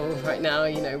people right now,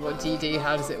 you know, what do you do?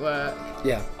 How does it work?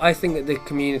 Yeah, I think that the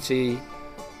community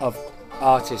of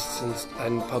artists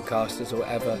and podcasters or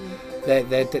whatever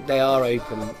they are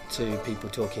open to people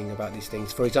talking about these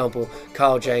things. For example,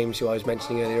 Carl James, who I was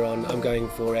mentioning earlier on, I'm going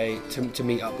for to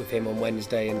meet up with him on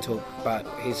Wednesday and talk about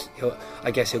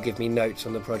I guess he'll give me notes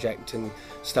on the project and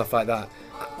stuff like that.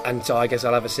 And so I guess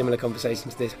I'll have a similar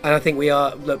conversation to this. And I think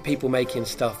people making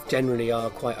stuff generally are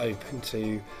quite open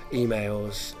to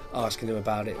emails, asking them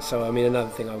about it. So, I mean, another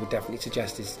thing I would definitely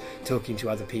suggest is talking to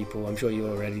other people. I'm sure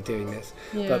you're already doing this.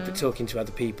 Yeah. But talking to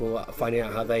other people, finding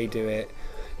out how they do it,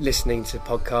 listening to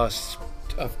podcasts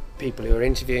of people who are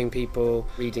interviewing people,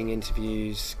 reading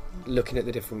interviews, looking at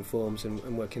the different forms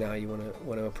and working out how you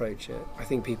want to approach it. I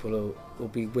think people will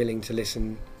be willing to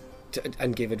listen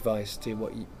and give advice to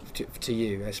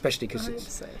you, especially because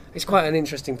it's quite an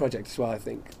interesting project as well, I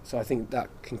think. So I think that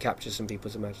can capture some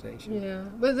people's imagination. Yeah,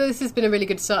 well, this has been a really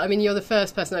good start. I mean, you're the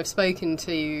first person I've spoken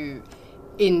to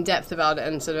in depth about it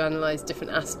and sort of analysed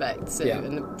different aspects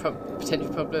and the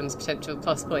potential problems, potential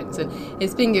plus points, and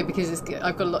it's been good because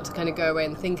I've got a lot to kind of go away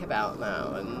and think about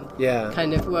now and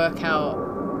kind of work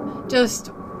out,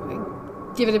 just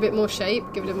give it a bit more shape,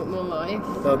 give it a bit more life.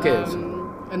 Oh, good.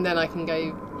 And then I can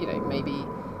go, maybe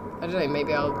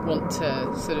I'll want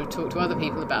to sort of talk to other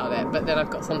people about it, but then I've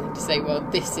got something to say, well,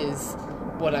 this is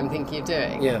what I'm thinking of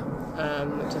doing. Yeah.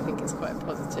 Which I think is quite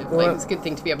positive. Well, it's a good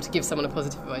thing to be able to give someone a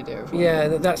positive idea of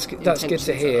that's good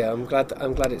to hear. I'm glad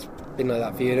it's been like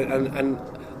that for you, and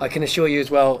I can assure you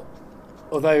as well,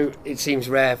 although it seems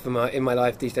rare in my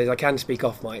life these days, I can speak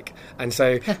off mic, and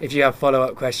so if you have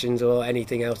follow-up questions or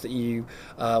anything else that you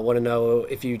want to know, or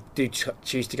if you do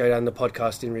choose to go down the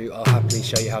podcasting route, I'll happily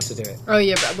show you how to do it. Oh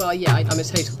yeah, I'm a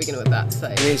total beginner with that.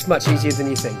 So it's much easier than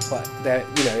you think, but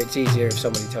it's easier if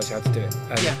somebody tells you how to do it,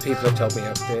 and people have told me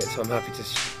how to do it, so I'm happy to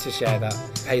share that,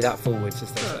 pay that forwards,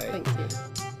 as they say. Thank you.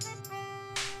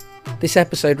 This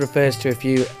episode refers to a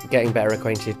few getting better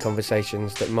acquainted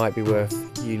conversations that might be worth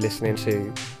you listening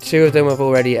to. 2 of them have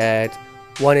already aired.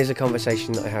 One is a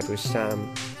conversation that I had with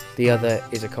Sam. The other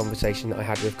is a conversation that I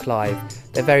had with Clive.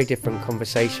 They're very different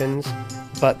conversations,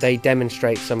 but they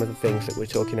demonstrate some of the things that we're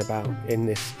talking about in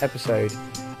this episode.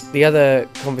 The other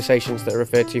conversations that are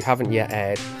referred to haven't yet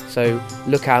aired, so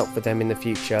look out for them in the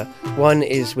future. One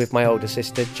is with my older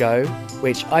sister, Jo,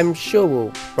 which I'm sure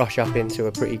will brush up into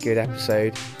a pretty good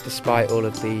episode, despite all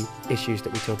of the issues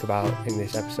that we talk about in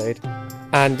this episode.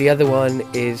 And the other one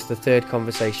is the third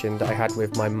conversation that I had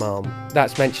with my mum.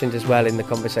 That's mentioned as well in the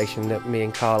conversation that me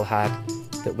and Carl had,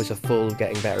 that was a full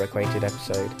Getting Better Acquainted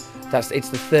episode. It's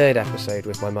the third episode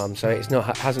with my mum, so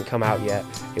hasn't come out yet.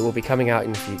 It will be coming out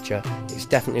in the future. It's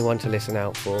definitely one to listen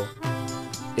out for.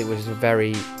 It was a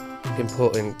very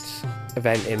important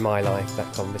event in my life,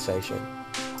 that conversation.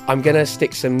 I'm going to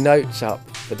stick some notes up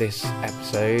for this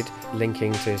episode,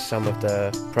 linking to some of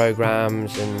the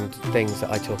programmes and things that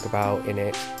I talk about in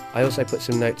it. I also put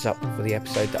some notes up for the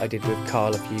episode that I did with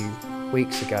Carl a few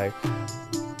weeks ago.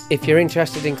 If you're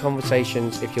interested in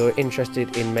conversations, if you're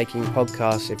interested in making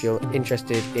podcasts, if you're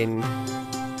interested in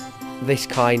this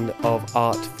kind of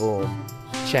art form,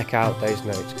 check out those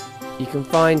notes. You can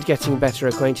find Getting Better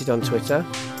Acquainted on Twitter,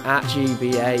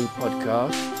 @GBA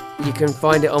Podcast. You can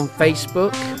find it on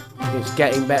Facebook. It's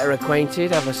Getting Better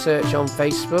Acquainted. Have a search on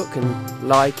Facebook and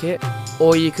like it.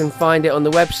 Or you can find it on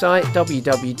the website,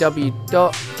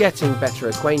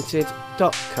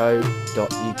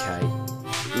 www.gettingbetteracquainted.co.uk.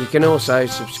 You can also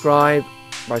subscribe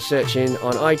by searching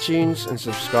on iTunes and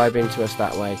subscribing to us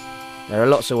that way. There are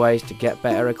lots of ways to get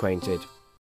better acquainted.